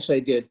 Yes, I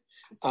did.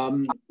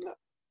 And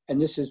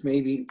this is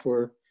maybe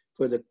for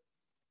the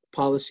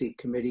Policy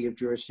Committee of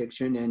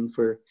Jurisdiction and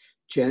for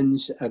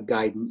Jen's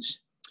guidance.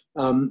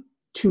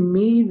 To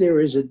me, there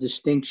is a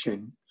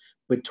distinction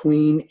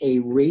between a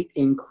rate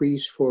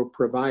increase for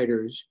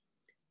providers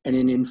and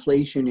an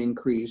inflation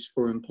increase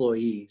for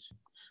employees.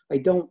 I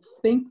don't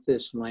think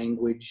this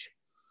language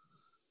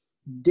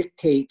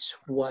dictates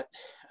what,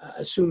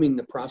 assuming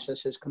the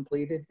process is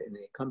completed and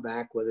they come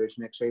back, whether it's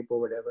next April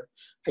or whatever,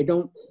 I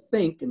don't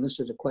think, and this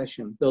is a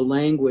question, the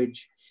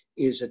language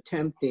is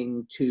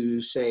attempting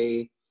to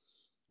say,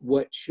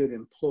 what should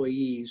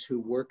employees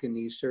who work in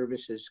these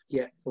services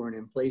get for an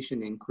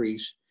inflation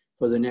increase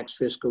for the next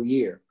fiscal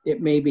year?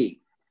 It may be.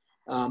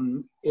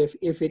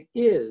 If it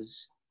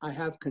is, I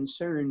have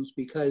concerns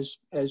because,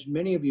 as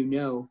many of you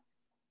know,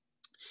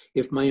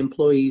 if my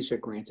employees are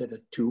granted a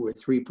 2 or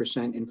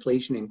 3%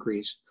 inflation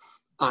increase,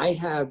 I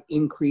have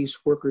increased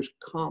workers'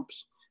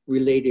 comps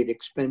related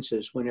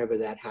expenses whenever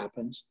that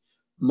happens.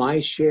 My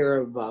share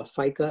of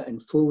FICA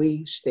and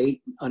FUI,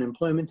 state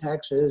unemployment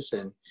taxes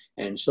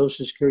and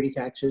Social Security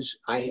taxes,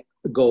 I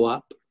go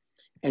up.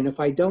 And if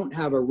I don't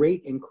have a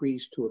rate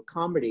increase to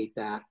accommodate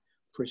that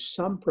for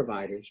some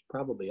providers,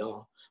 probably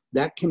all,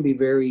 that can be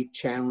very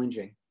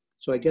challenging.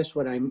 So I guess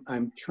what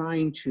I'm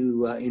trying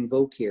to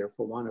invoke here,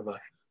 for want of a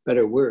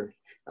better word,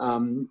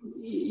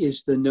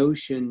 is the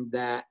notion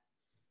that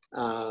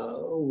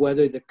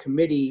whether the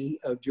Committee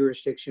of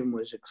Jurisdiction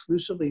was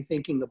exclusively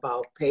thinking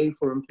about pay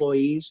for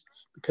employees,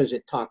 because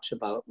it talks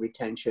about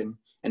retention,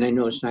 and I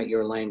know it's not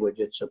your language,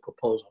 it's a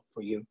proposal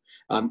for you,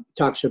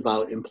 talks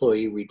about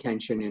employee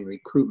retention and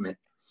recruitment,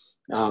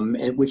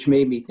 and which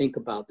made me think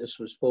about this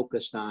was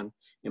focused on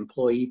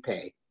employee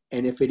pay.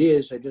 And if it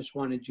is, I just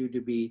wanted you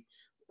to be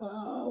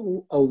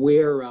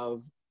aware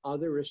of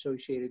other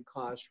associated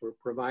costs for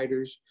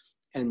providers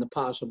and the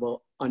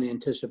possible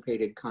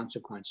unanticipated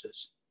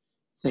consequences.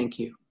 Thank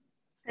you.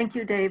 Thank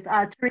you, Dave.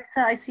 Teresa,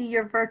 I see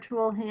your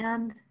virtual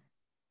hand.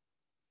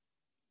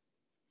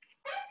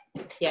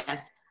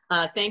 Yes,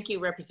 thank you,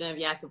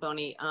 Representative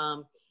Iacoboni.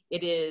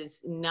 It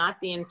is not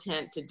the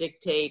intent to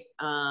dictate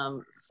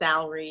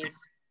salaries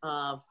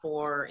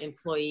for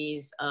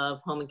employees of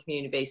home and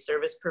community-based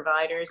service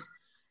providers.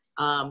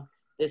 The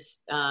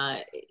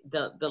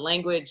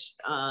language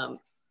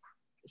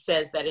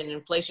says that an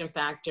inflation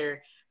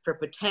factor for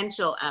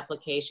potential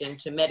application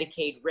to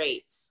Medicaid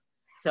rates.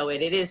 So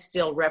it is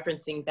still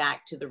referencing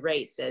back to the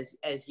rates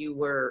as you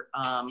were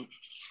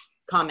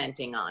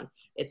commenting on.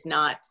 It's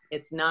not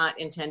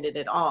intended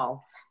at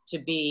all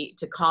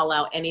to call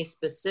out any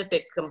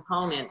specific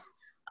component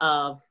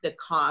of the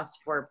cost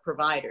for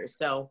providers.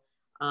 So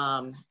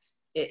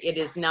it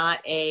is not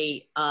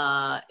a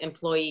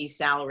employee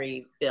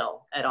salary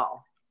bill at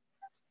all.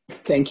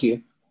 Thank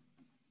you.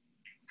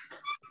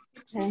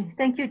 Okay,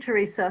 thank you,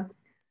 Teresa.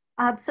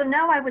 So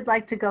now I would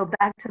like to go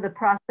back to the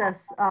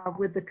process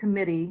with the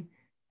committee.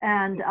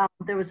 And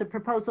there was a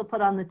proposal put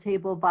on the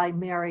table by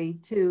Mary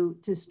to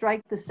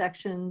strike the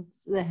section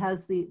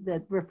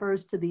that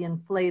refers to the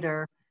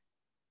inflator,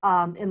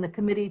 in the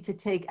committee to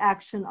take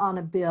action on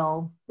a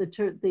bill.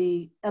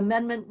 The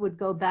amendment would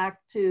go back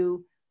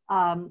to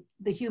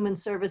the Human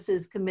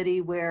Services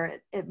Committee,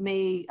 where it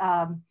may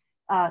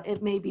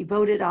be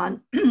voted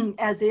on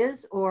as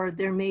is, or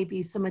there may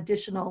be some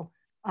additional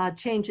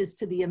changes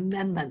to the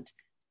amendment.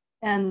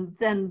 And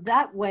then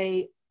that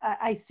way,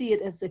 I see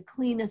it as the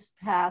cleanest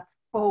path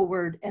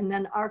forward, and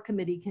then our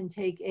committee can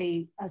take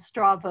a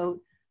straw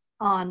vote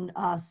on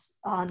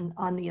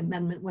the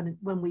amendment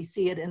when we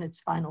see it in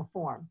its final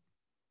form.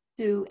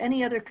 Do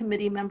any other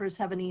committee members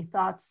have any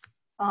thoughts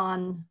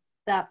on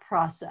that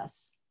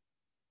process?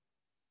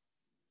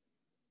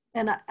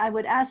 And I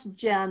would ask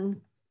Jen.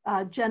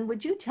 Jen,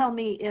 would you tell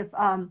me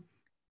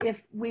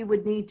if we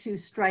would need to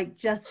strike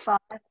just 5,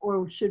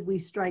 or should we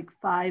strike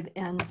 5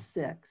 and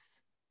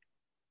 6?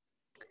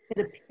 It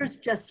appears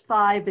just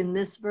 5 in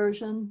this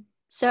version.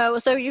 So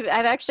I've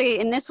actually,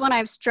 in this one,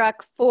 I've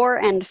struck 4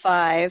 and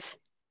 5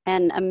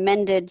 and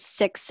amended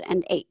 6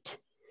 and 8.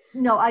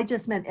 No, I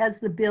just meant as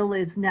the bill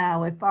is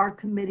now, if our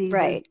committee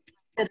Right. was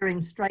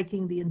considering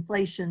striking the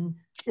inflation,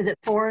 is it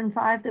 4 and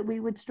 5 that we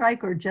would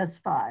strike, or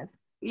just 5?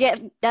 Yeah,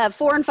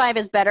 4 and 5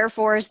 is better.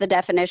 4 is the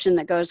definition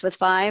that goes with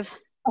 5.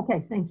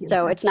 Okay, thank you.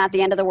 So it's not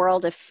the end of the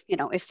world if, you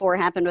know, if 4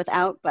 happened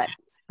without, but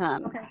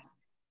okay,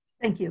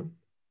 thank you.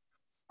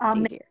 It's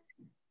easier.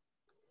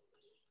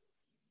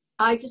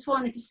 I just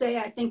wanted to say,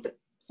 I think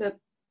the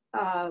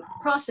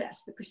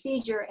process, the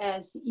procedure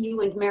as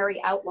you and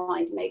Mary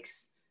outlined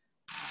makes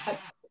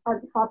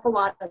an awful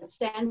lot of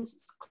sense.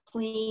 It's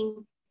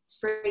clean,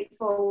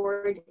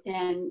 straightforward,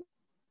 and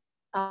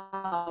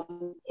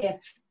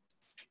if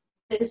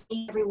this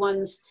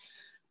everyone's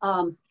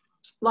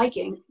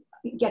liking,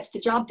 gets the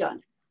job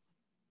done.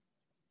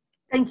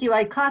 Thank you.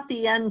 I caught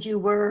the end. You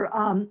were,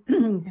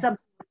 something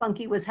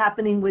funky was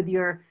happening with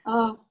your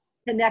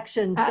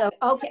connection. So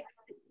okay.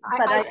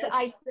 But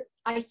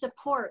I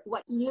support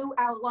what you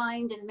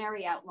outlined and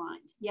Mary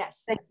outlined.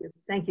 Yes. Thank you.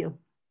 Thank you.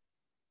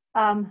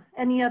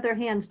 Any other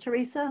hands?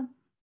 Teresa?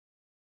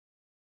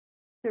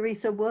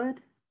 Teresa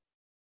Wood?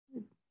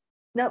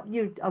 Nope,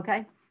 you,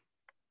 okay.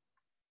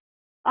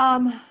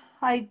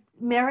 Hi,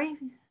 Mary?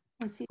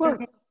 I see Well,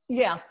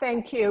 yeah,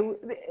 thank you.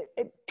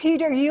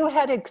 Peter, you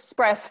had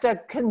expressed a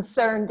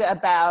concern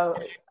about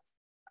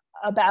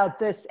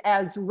this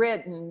as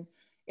written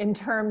in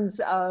terms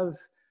of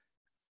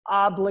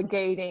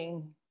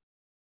obligating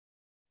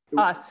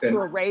us to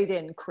a rate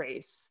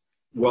increase.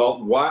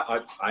 Well,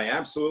 I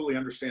absolutely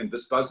understand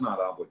this does not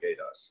obligate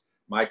us.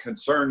 My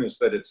concern is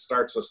that it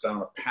starts us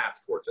down a path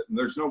towards it. And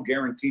there's no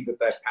guarantee that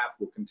that path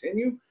will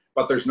continue,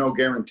 but there's no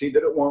guarantee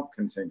that it won't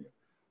continue.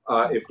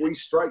 If we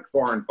strike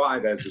 4 and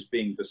 5 as is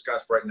being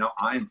discussed right now,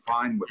 I'm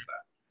fine with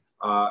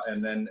that.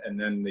 And then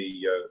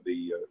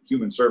the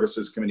Human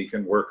Services Committee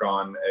can work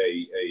on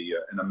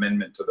an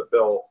amendment to the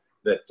bill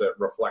that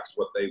reflects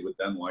what they would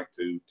then like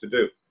to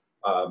do.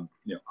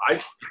 You know,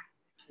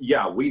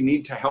 yeah, we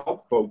need to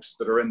help folks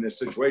that are in this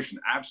situation.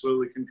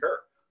 Absolutely concur.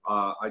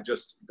 I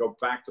just go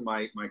back to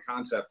my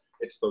concept.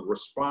 It's the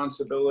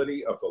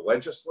responsibility of the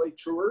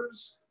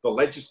legislators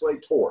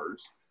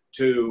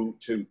to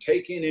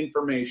take in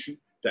information,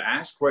 to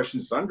ask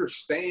questions, to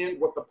understand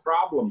what the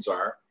problems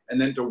are,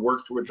 and then to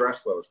work to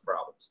address those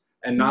problems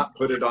and not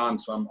put it on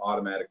some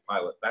automatic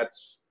pilot.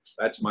 That's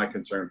my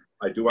concern.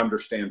 I do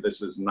understand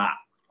this is not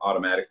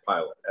automatic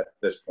pilot at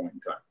this point in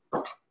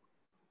time.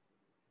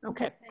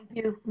 Okay, thank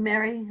you,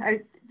 Mary.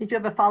 Did you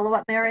have a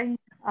follow-up, Mary?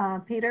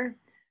 Peter?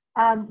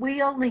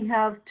 We only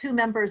have 2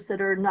 members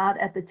that are not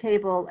at the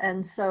table,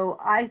 and so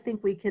I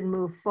think we can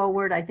move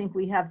forward. I think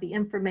we have the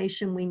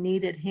information we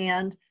need at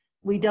hand.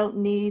 We don't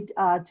need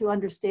to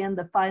understand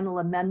the final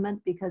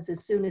amendment, because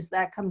as soon as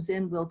that comes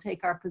in, we'll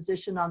take our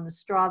position on the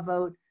straw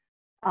vote.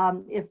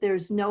 If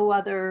there's no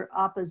other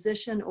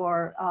opposition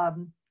or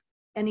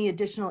any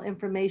additional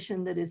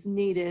information that is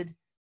needed,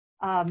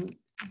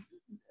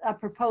 a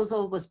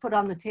proposal was put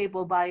on the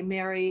table by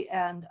Mary,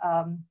 and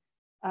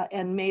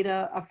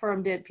Maida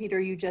affirmed it. Peter,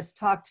 you just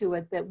talked to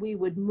it, that we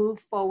would move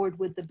forward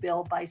with the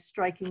bill by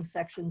striking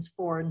sections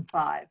 4 and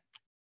 5.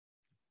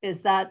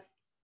 Is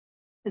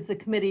the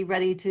committee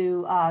ready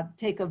to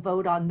take a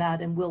vote on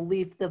that? And we'll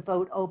leave the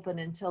vote open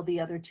until the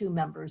other 2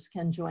 members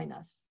can join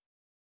us.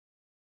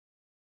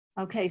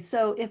 Okay,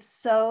 so if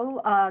so,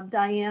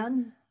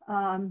 Diane,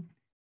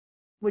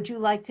 would you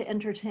like to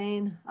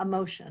entertain a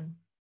motion?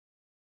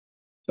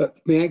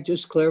 May I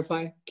just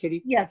clarify,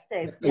 Kitty? Yes,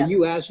 Dave. Are Yes.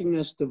 you asking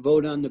us to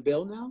vote on the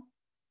bill now?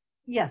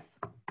 Yes.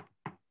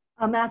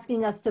 I'm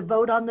asking us to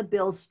vote on the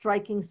bill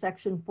striking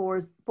section 4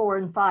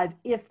 and 5,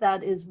 if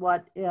that is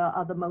what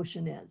the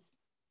motion is.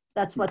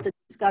 That's what the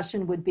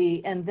discussion would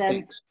be. And then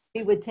Thanks.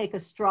 we would take a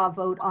straw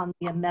vote on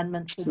the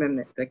amendment.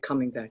 Amendment, they're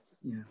coming back,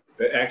 yeah.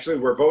 Actually,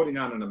 we're voting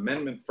on an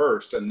amendment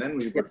first, and then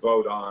we would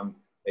vote on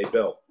a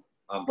bill.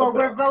 Well,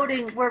 we're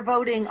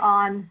voting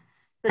on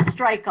the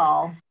strike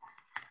all.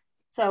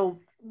 So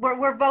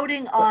we're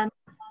voting on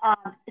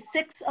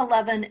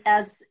 611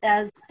 as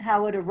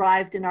how it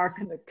arrived in our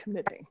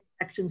committee,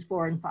 sections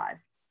 4 and 5.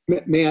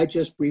 May I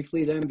just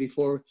briefly then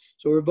before,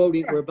 so we're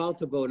about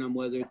to vote on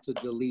whether to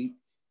delete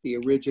the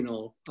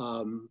original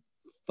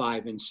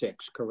 5 and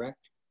 6,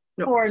 correct?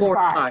 No, 4 and 4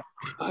 and 5. 5.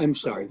 I'm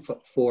sorry,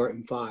 4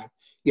 and 5.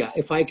 Yeah,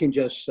 if I can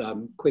just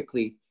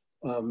quickly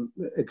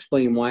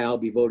explain why I'll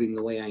be voting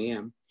the way I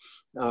am.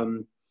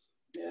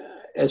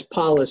 As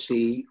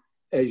policy,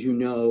 as you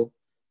know,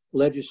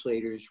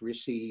 legislators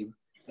receive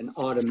an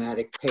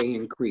automatic pay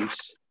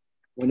increase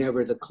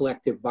whenever the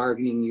collective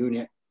bargaining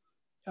unit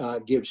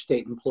gives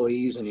state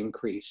employees an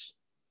increase.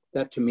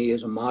 That to me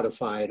is a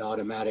modified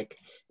automatic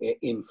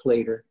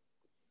inflator.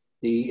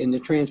 In the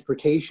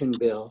transportation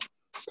bill,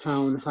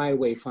 town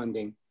highway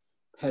funding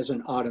has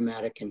an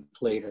automatic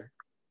inflator.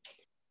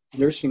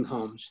 Nursing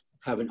homes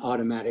have an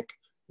automatic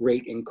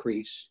rate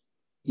increase.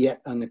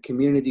 Yet on the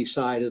community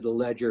side of the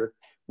ledger,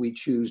 we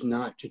choose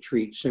not to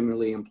treat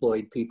similarly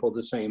employed people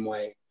the same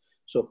way.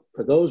 So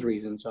for those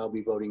reasons, I'll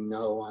be voting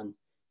no on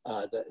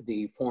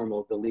the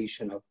formal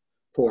deletion of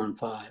 4 and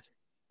 5.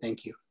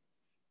 Thank you.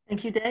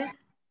 Thank you, Dave.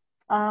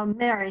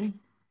 Mary?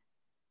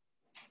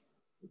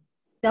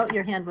 No,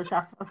 your hand was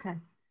up. Okay.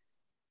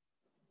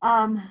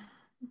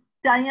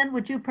 Diane,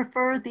 would you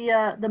prefer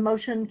the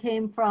motion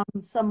came from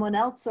someone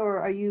else, or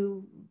are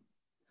you?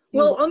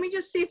 Well, let me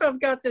just see if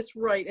I've got this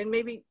right, and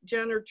maybe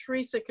Jen or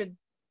Teresa could,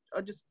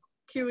 just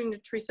cueing to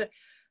Teresa,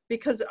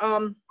 because,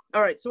 all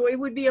right, so it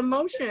would be a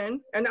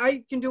motion, and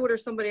I can do it or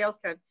somebody else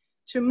can,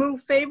 to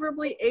move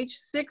favorably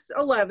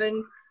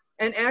H.611,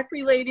 an act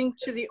relating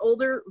to the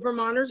Older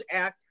Vermonters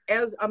Act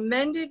as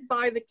amended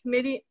by the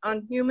Committee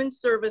on Human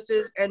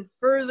Services and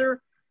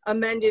further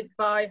amended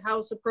by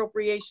House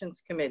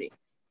Appropriations Committee.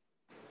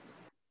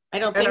 I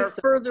don't And think our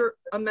so. further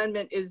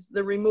amendment is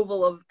the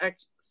removal of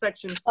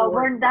section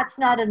 4. Oh, that's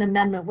not an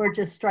amendment. We're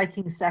just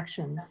striking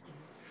sections.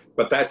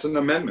 But that's an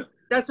amendment.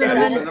 That's an That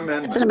is amendment. an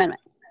amendment. It's an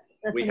amendment.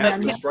 That's We an have to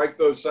amendment. strike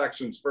those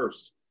sections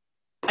first.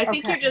 I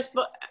think Okay. you're just,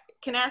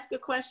 can I ask a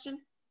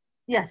question?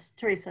 Yes,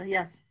 Teresa,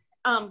 yes.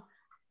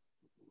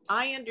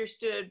 I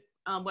understood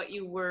what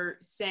you were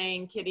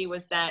saying, Kitty,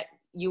 was that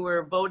you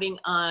were voting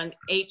on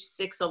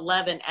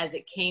H.611 as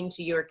it came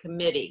to your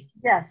committee.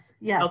 Yes,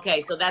 yes.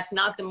 Okay, so that's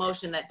not the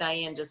motion that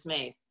Diane just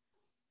made.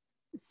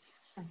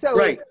 So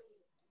Right.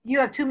 You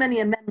have too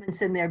many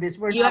amendments in there because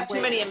we're You not have too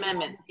waiting many for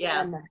amendments, the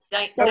yeah. amendment.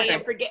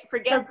 Diane,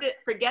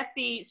 forget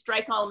the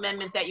strike all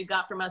amendment that you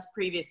got from us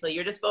previously.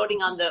 You're just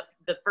voting on the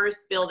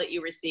first bill that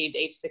you received,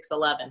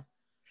 H.611.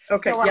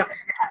 Okay, So yeah.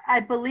 I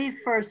believe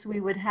first we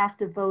would have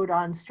to vote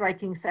on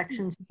striking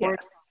sections 4,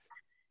 yes,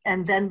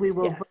 and then we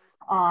will yes. vote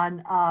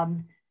on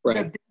Right.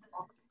 the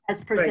bill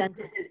as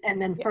presented and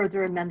then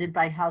further amended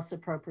by House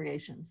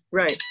Appropriations.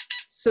 Right.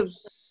 So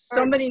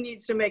somebody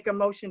needs to make a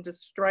motion to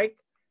strike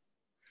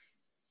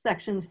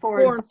Sections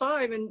 4 4 and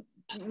 5, and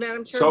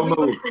Madam Chair. So we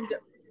moved.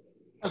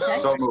 Okay.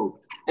 So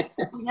moved.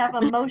 We have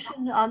a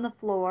motion on the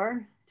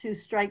floor to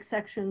strike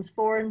sections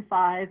 4 and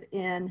 5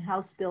 in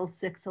House Bill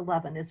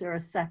 611. Is there a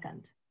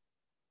second?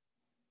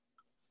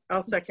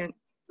 I'll second.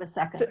 A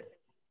second.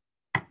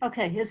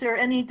 Okay, is there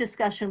any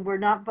discussion? We're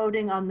not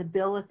voting on the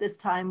bill at this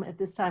time. At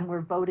this time,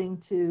 we're voting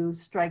to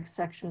strike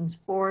sections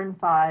 4 and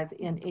 5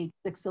 in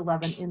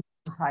H.611 in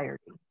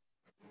entirety.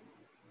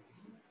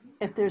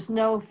 If there's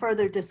no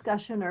further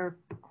discussion or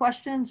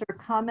questions or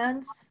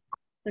comments,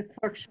 the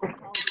clerk shall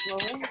call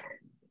the roll.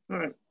 All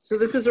right. So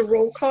this is a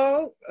roll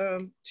call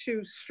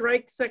to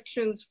strike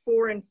sections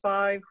 4 and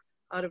 5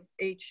 out of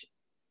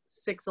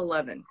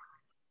H.611.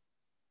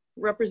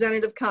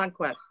 Representative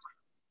Conquest.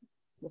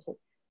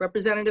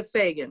 Representative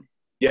Fagan.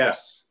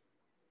 Yes.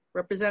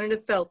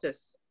 Representative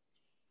Feltus.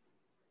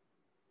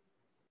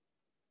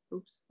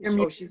 Oops. You're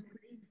muted.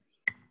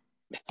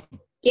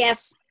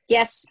 Yes,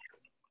 yes,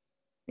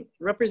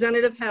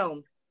 Representative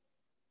Helm.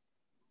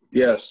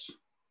 Yes.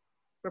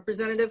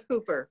 Representative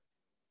Hooper.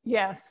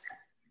 Yes.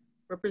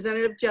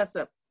 Representative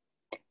Jessup.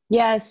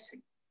 Yes.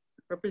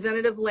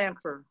 Representative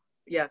Lanfer.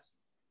 Yes.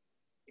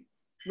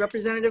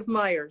 Representative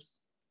Myers.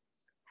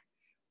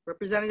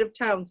 Representative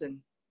Townsend.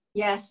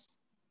 Yes.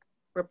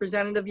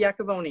 Representative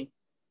Iacovoni.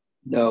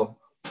 No.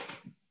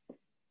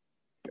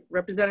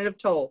 Representative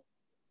Toll.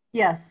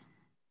 Yes,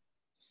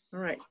 All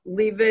right.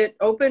 Leave it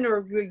open,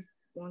 or we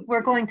want?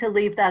 we're going to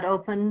leave that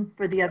open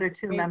for the other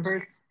two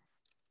members.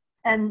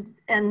 And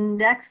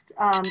next,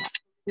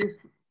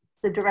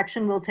 the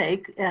direction we'll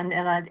take, and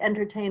I'd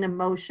entertain a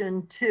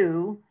motion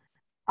to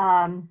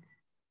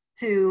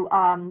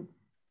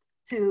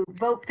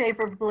vote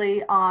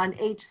favorably on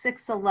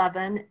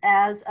H.611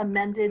 as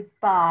amended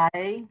by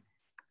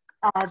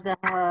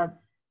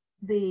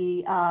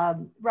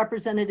the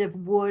Representative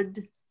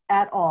Wood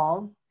et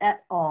al.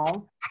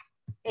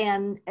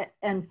 And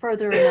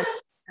further amendment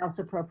House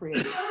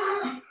Appropriations.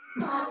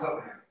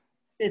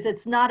 Because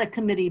it's not a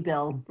committee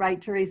bill,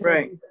 right, Teresa?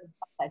 Right.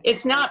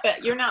 It's not,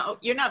 but you're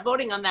not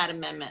voting on that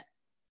amendment.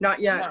 Not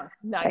yet.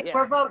 No, not yet.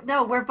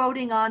 We're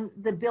voting on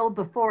the bill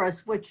before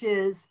us, which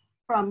is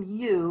from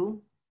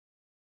you,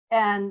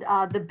 and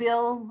the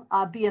bill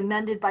be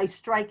amended by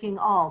striking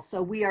all.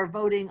 So we are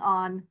voting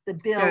on the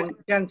bill.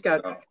 Jen's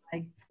got.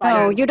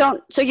 Oh, you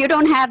don't, so you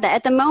don't have that.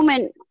 At the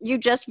moment, you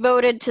just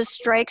voted to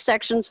strike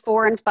sections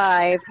 4 and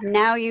 5.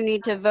 Now you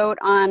need to vote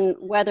on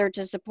whether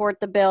to support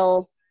the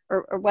bill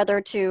or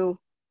whether to,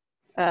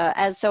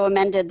 as so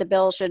amended, the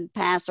bill should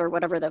pass, or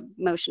whatever the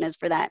motion is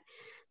for that.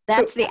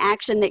 That's the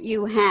action that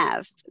you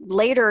have.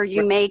 Later,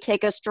 you may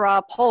take a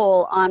straw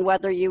poll on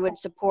whether you would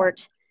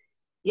support.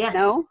 Yeah.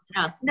 No?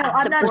 Yeah. No,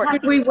 I'm not Or talking.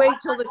 should we wait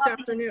till this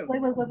afternoon?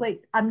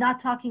 Wait. I'm not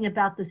talking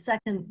about the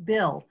second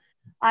bill.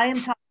 I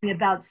am talking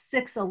about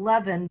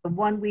 611. The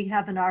one we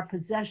have in our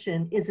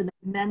possession is an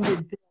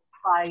amended bill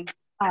by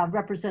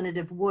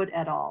Representative Wood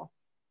et al.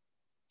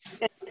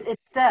 It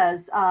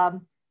says,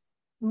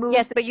 move.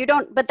 Yes, but you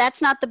don't, but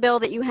that's not the bill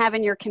that you have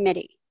in your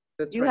committee.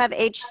 That's You right. have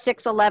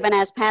H.611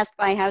 as passed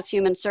by House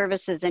Human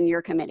Services in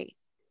your committee.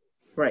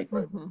 Right.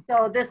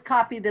 So this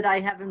copy that I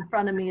have in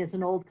front of me is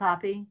an old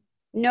copy?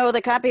 No,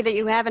 the copy that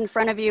you have in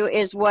front of you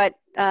is what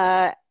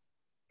House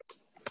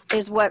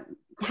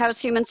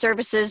Human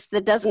Services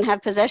that doesn't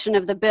have possession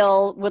of the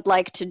bill would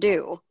like to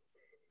do.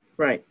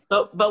 Right.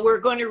 But we're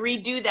going to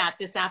redo that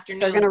this afternoon.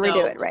 They're going to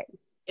redo so it, right?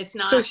 It's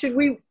not. So should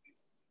we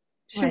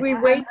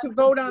Right. wait to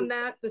vote on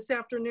that this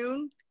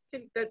afternoon?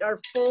 That are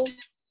full?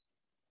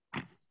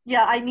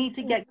 Yeah, I need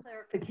to get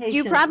clarification.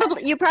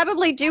 You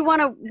probably do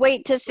want to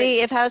wait to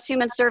see if House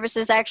Human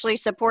Services actually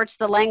supports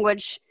the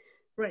language,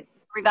 right,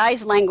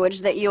 revised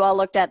language that you all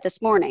looked at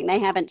this morning. They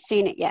haven't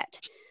seen it yet.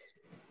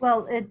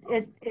 Well,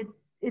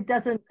 it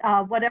doesn't,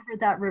 whatever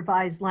that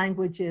revised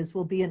language is,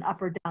 will be an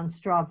up or down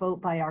straw vote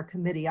by our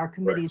committee. Our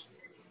committee's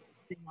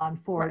on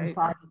 4 and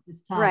 5 at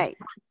this time. Right.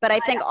 But I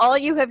think all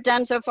you have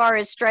done so far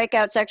is strike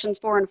out sections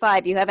 4 and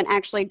 5. You haven't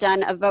actually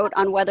done a vote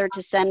on whether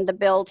to send the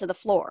bill to the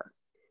floor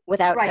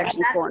without Right,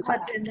 sections 4 and 5.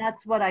 and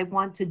that's what I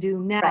want to do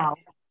now.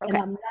 Right. And Okay.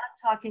 I'm not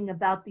talking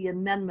about the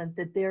amendment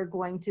that they're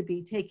going to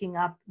be taking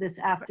up this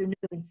afternoon.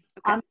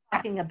 I'm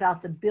talking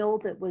about the bill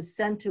that was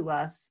sent to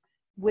us,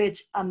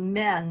 which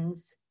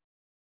amends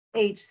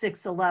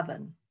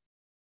H.611.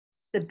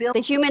 The bill.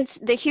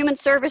 The Human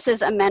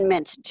Services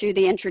amendment to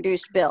the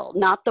introduced bill,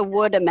 not the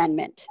Wood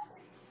amendment.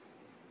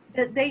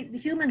 The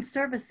Human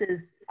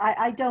Services,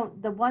 I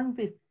don't, the one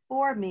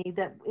before me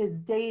that is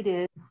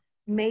dated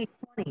May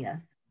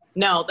 20th.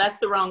 No, that's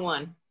the wrong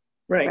one.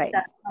 Right.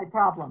 That's my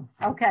problem.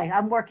 Okay,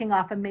 I'm working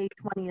off a May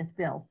 20th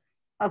bill.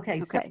 Okay.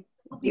 So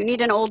you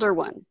need an older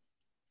one.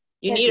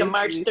 You need a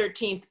March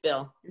 13th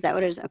bill. Is that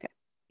what it is? Okay.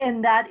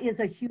 And that is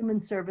a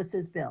Human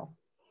Services bill.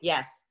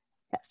 Yes.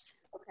 Yes.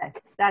 Okay,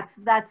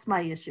 that's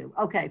my issue.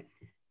 Okay,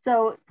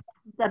 so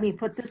let me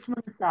put this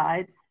one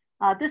aside.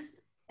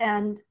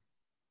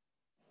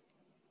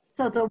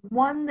 So the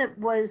one that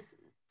was,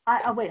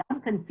 wait, I'm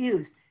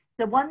confused.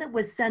 The one that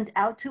was sent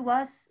out to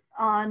us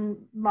on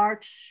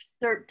March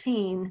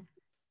 13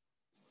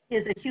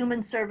 is a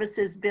Human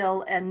Services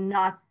bill and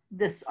not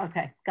this.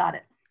 Okay, got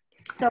it.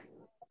 So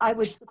I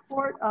would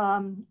support,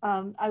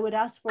 I would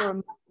ask for a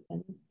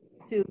motion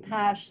to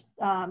pass,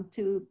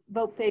 to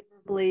vote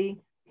favorably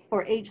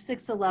for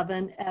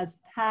H.611 as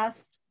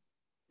passed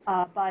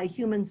by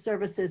Human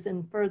Services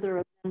and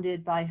further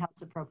amended by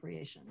House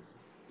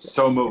Appropriations.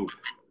 So moved.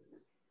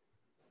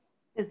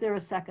 Is there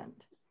a second?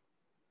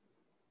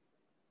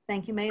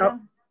 Thank you, Maida.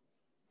 Oh.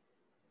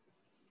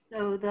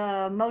 So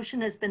the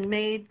motion has been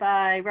made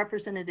by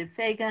Representative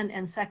Fagan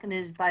and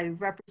seconded by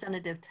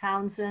Representative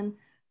Townsend.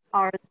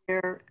 Are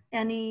there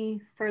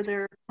any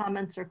further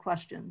comments or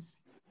questions?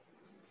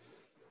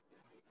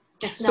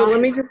 If So not,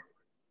 let me just,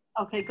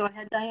 okay, go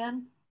ahead,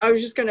 Diane. I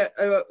was just gonna,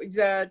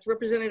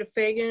 Representative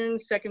Fagan,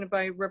 seconded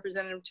by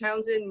Representative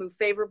Townsend, move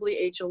favorably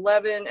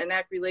H.11, an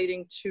act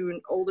relating to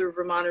an older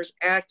Vermonters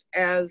Act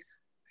as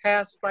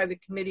passed by the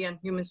Committee on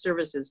Human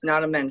Services,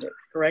 not amended,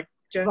 correct,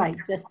 Jen? Right,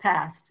 just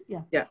passed,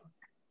 yeah. Yeah.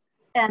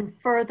 And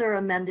further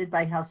amended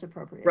by House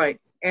Appropriations. Right,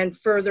 and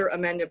further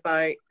amended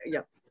by,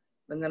 yeah.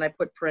 And then I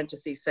put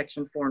parentheses,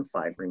 section 4 and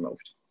 5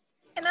 removed.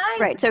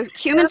 Right, so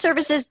Human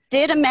Services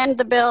did amend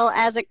the bill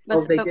as it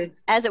was, they did?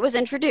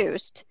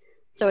 introduced.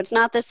 So it's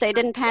not this, they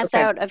didn't pass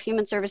Okay. out of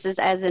Human Services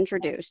as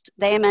introduced.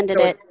 They amended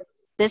So it.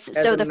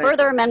 So the amended.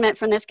 further amendment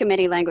from this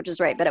committee language is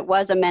right, but it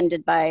was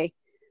amended by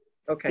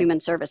Okay. Human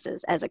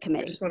Services as a I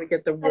committee. just want to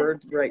get the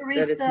word right.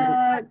 That it's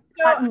Teresa,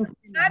 So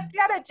I've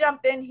got to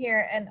jump in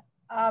here, and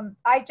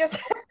I just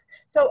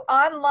so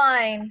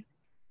online,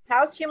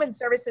 House Human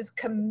Services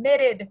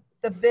committed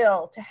the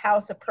bill to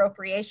House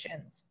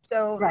Appropriations.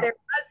 So Right. there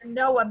was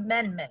no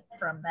amendment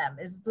from them,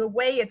 is the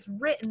way it's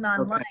written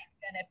online. Okay.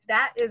 And if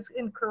that is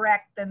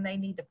incorrect, then they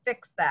need to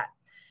fix that.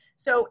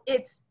 So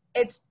it's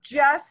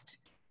just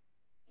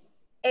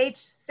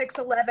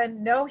H.611,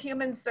 no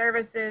Human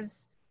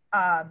Services.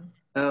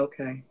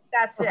 Okay.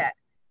 That's it.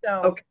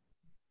 So Okay.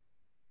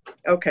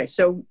 Okay,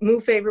 so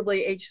move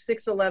favorably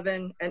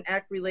H.611, an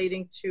act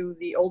relating to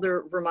the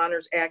Older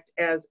Vermonters Act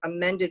as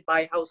amended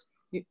by House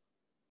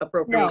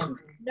Appropriations.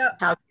 no.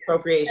 House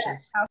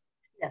Appropriations.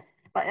 yes,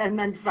 but and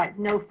then, right,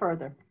 no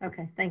further.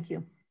 Okay, thank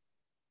you.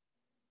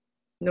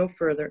 No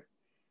further.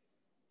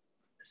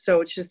 So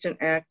it's just an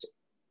act.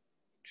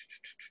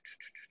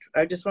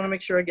 I just want to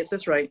make sure I get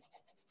this right.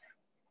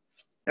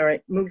 All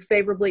right, move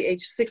favorably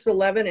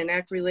H.611, an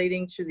act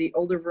relating to the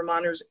Older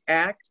Vermonters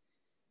Act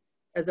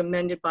as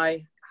amended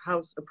by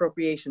House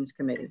Appropriations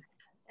Committee.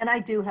 And I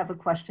do have a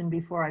question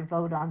before I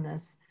vote on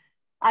this.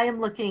 I am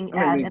looking I'm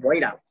gonna at, leave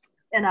White out.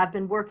 and I've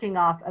been working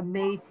off a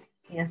May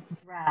 20th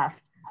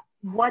draft.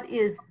 What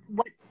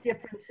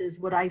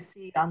differences would I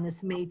see on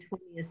this May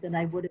 20th than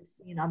I would have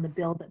seen on the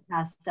bill that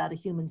passed out of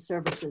Human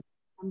Services?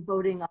 I'm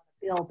voting on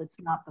a bill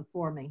that's not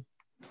before me.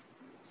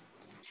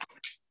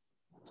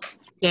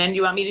 Dan,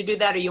 you want me to do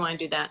that or you want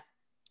to do that?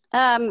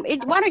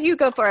 Why don't you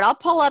go for it? I'll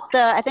pull up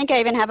I think I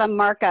even have a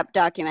markup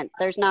document.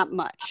 There's not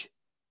much.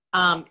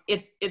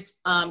 It's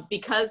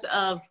because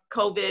of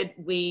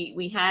COVID,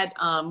 we had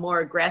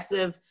more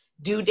aggressive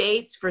due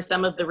dates for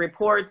some of the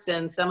reports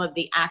and some of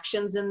the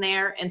actions in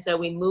there. And so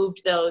we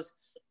moved those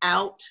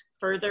out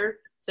further.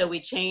 So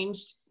we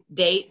changed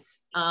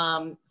dates,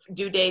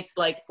 due dates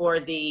like for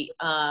the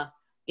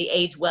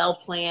Age Well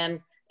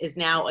plan is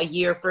now a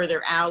year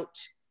further out.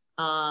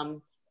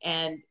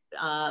 And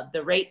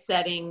the rate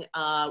setting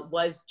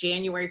was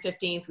January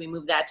 15th. We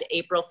moved that to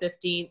April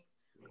 15th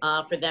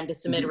for them to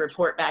submit a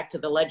report back to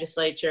the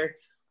legislature.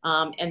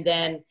 And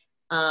then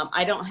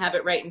I don't have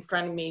it right in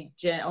front of me.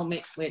 Oh,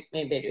 maybe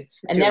I do.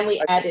 And then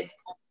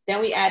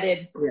we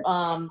added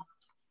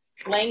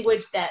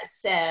language that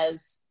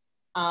says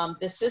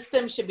the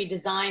system should be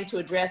designed to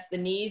address the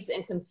needs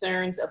and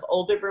concerns of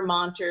older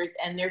Vermonters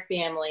and their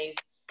families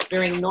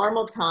during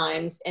normal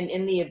times and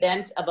in the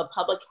event of a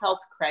public health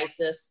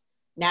crisis,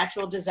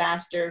 natural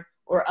disaster,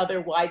 or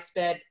other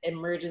widespread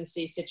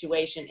emergency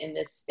situation in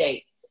this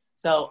state.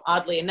 So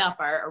oddly enough,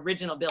 our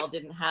original bill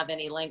didn't have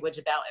any language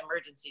about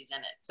emergencies in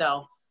it.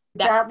 So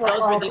those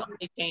were the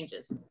only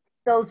changes.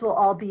 Those will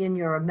all be in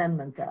your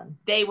amendment then?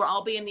 They will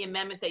all be in the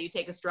amendment that you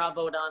take a straw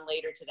vote on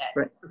later today.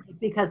 Right.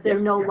 Because they're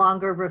no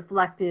longer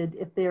reflected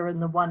if they're in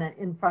the one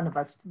in front of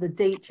us. The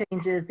date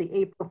changes, the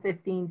April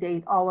 15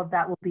 date, all of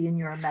that will be in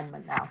your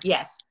amendment now.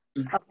 Yes.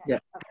 Okay, Yeah.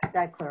 Okay,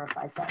 that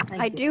clarifies that.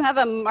 Thank I you. do have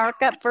a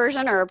markup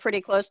version or a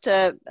pretty close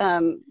to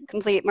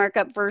complete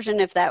markup version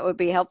if that would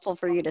be helpful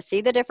for you to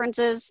see the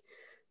differences.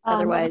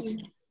 Otherwise.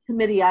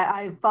 Committee,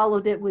 I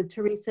followed it with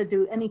Teresa.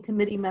 Do any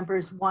committee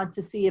members want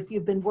to see if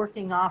you've been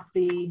working off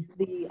the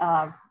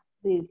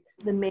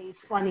May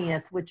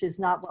 20th, which is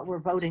not what we're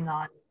voting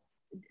on?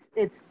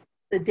 It's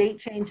the date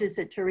changes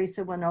that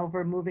Teresa went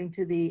over, moving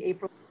to the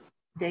April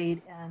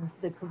date, and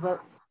the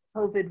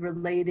COVID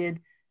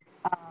related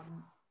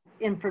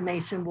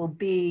information will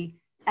be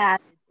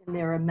added in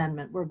their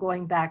amendment. We're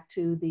going back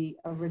to the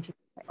original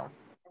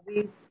bills. Are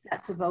we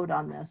set to vote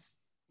on this?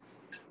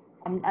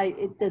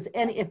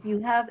 If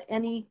you have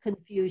any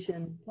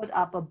confusion, put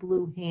up a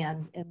blue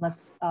hand and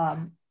let's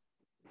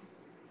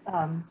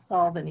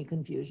solve any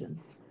confusion.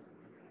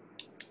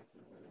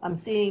 I'm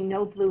seeing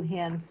no blue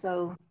hands,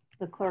 so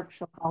the clerk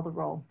shall call the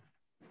roll.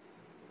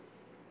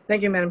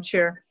 Thank you, Madam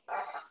Chair.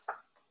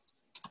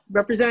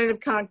 Representative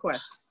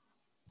Conquest.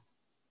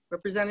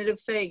 Representative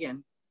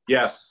Fagan.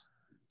 Yes.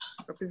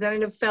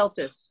 Representative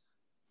Feltus.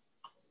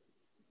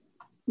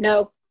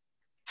 No.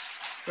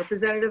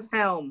 Representative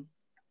Helm.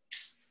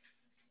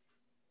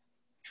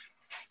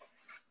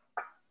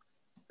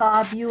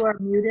 Bob, you are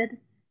muted.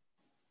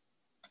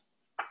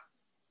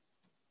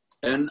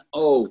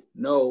 N-O,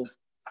 no.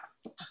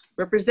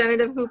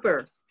 Representative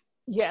Hooper.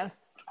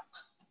 Yes.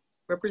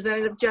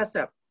 Representative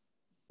Jessup.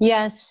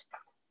 Yes.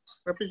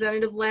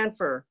 Representative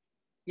Lanfer.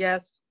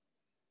 Yes.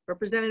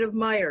 Representative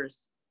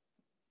Myers.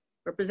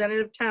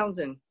 Representative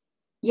Townsend.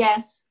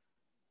 Yes.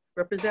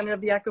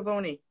 Representative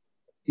Iacovoni.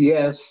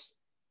 Yes.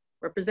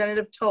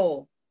 Representative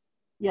Toll.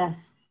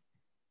 Yes.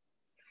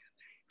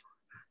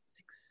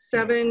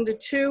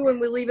 7-2,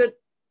 and we leave it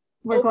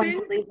We're open? going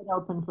to leave it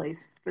open,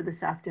 please, for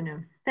this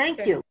afternoon.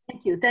 Thank Okay. you.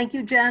 Thank you. Thank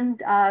you, Jen.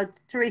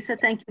 Teresa,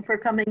 thank you for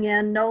coming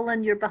in.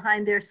 Nolan, you're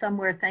behind there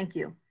somewhere. Thank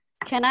you.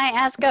 Can I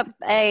ask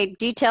a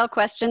detailed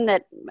question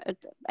that,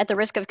 at the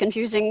risk of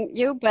confusing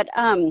you, but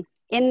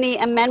in the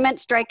amendment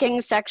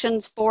striking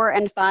sections 4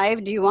 and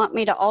 5, do you want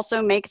me to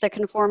also make the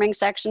conforming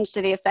sections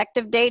to the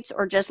effective dates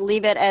or just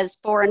leave it as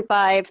 4 and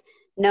 5,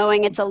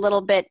 knowing it's a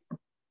little bit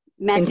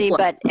messy,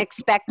 but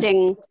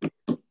expecting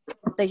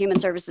the Human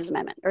Services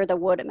Amendment or the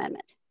Wood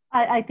Amendment?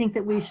 I think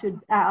that we should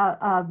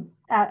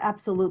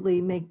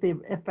absolutely make the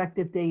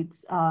effective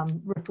dates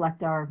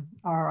reflect our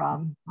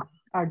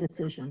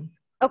decision.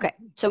 Okay,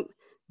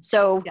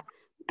 so Yeah.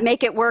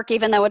 make it work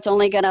even though it's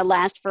only going to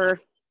last for,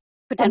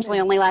 potentially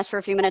only last for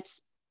a few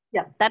minutes.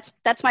 Yeah.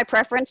 That's my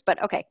preference,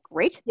 but okay,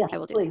 great. Yes, I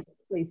will do please,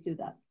 please do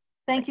that.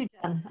 Thank you,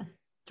 Jen.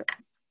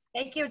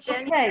 Thank you,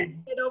 Jen. Okay,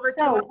 Get over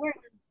so to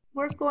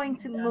we're going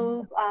to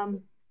move.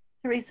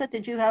 Teresa,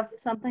 did you have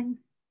something?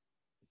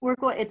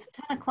 It's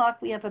 10 o'clock.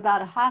 We have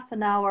about a half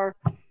an hour.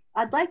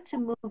 I'd like to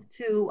move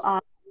to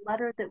a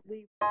letter that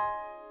we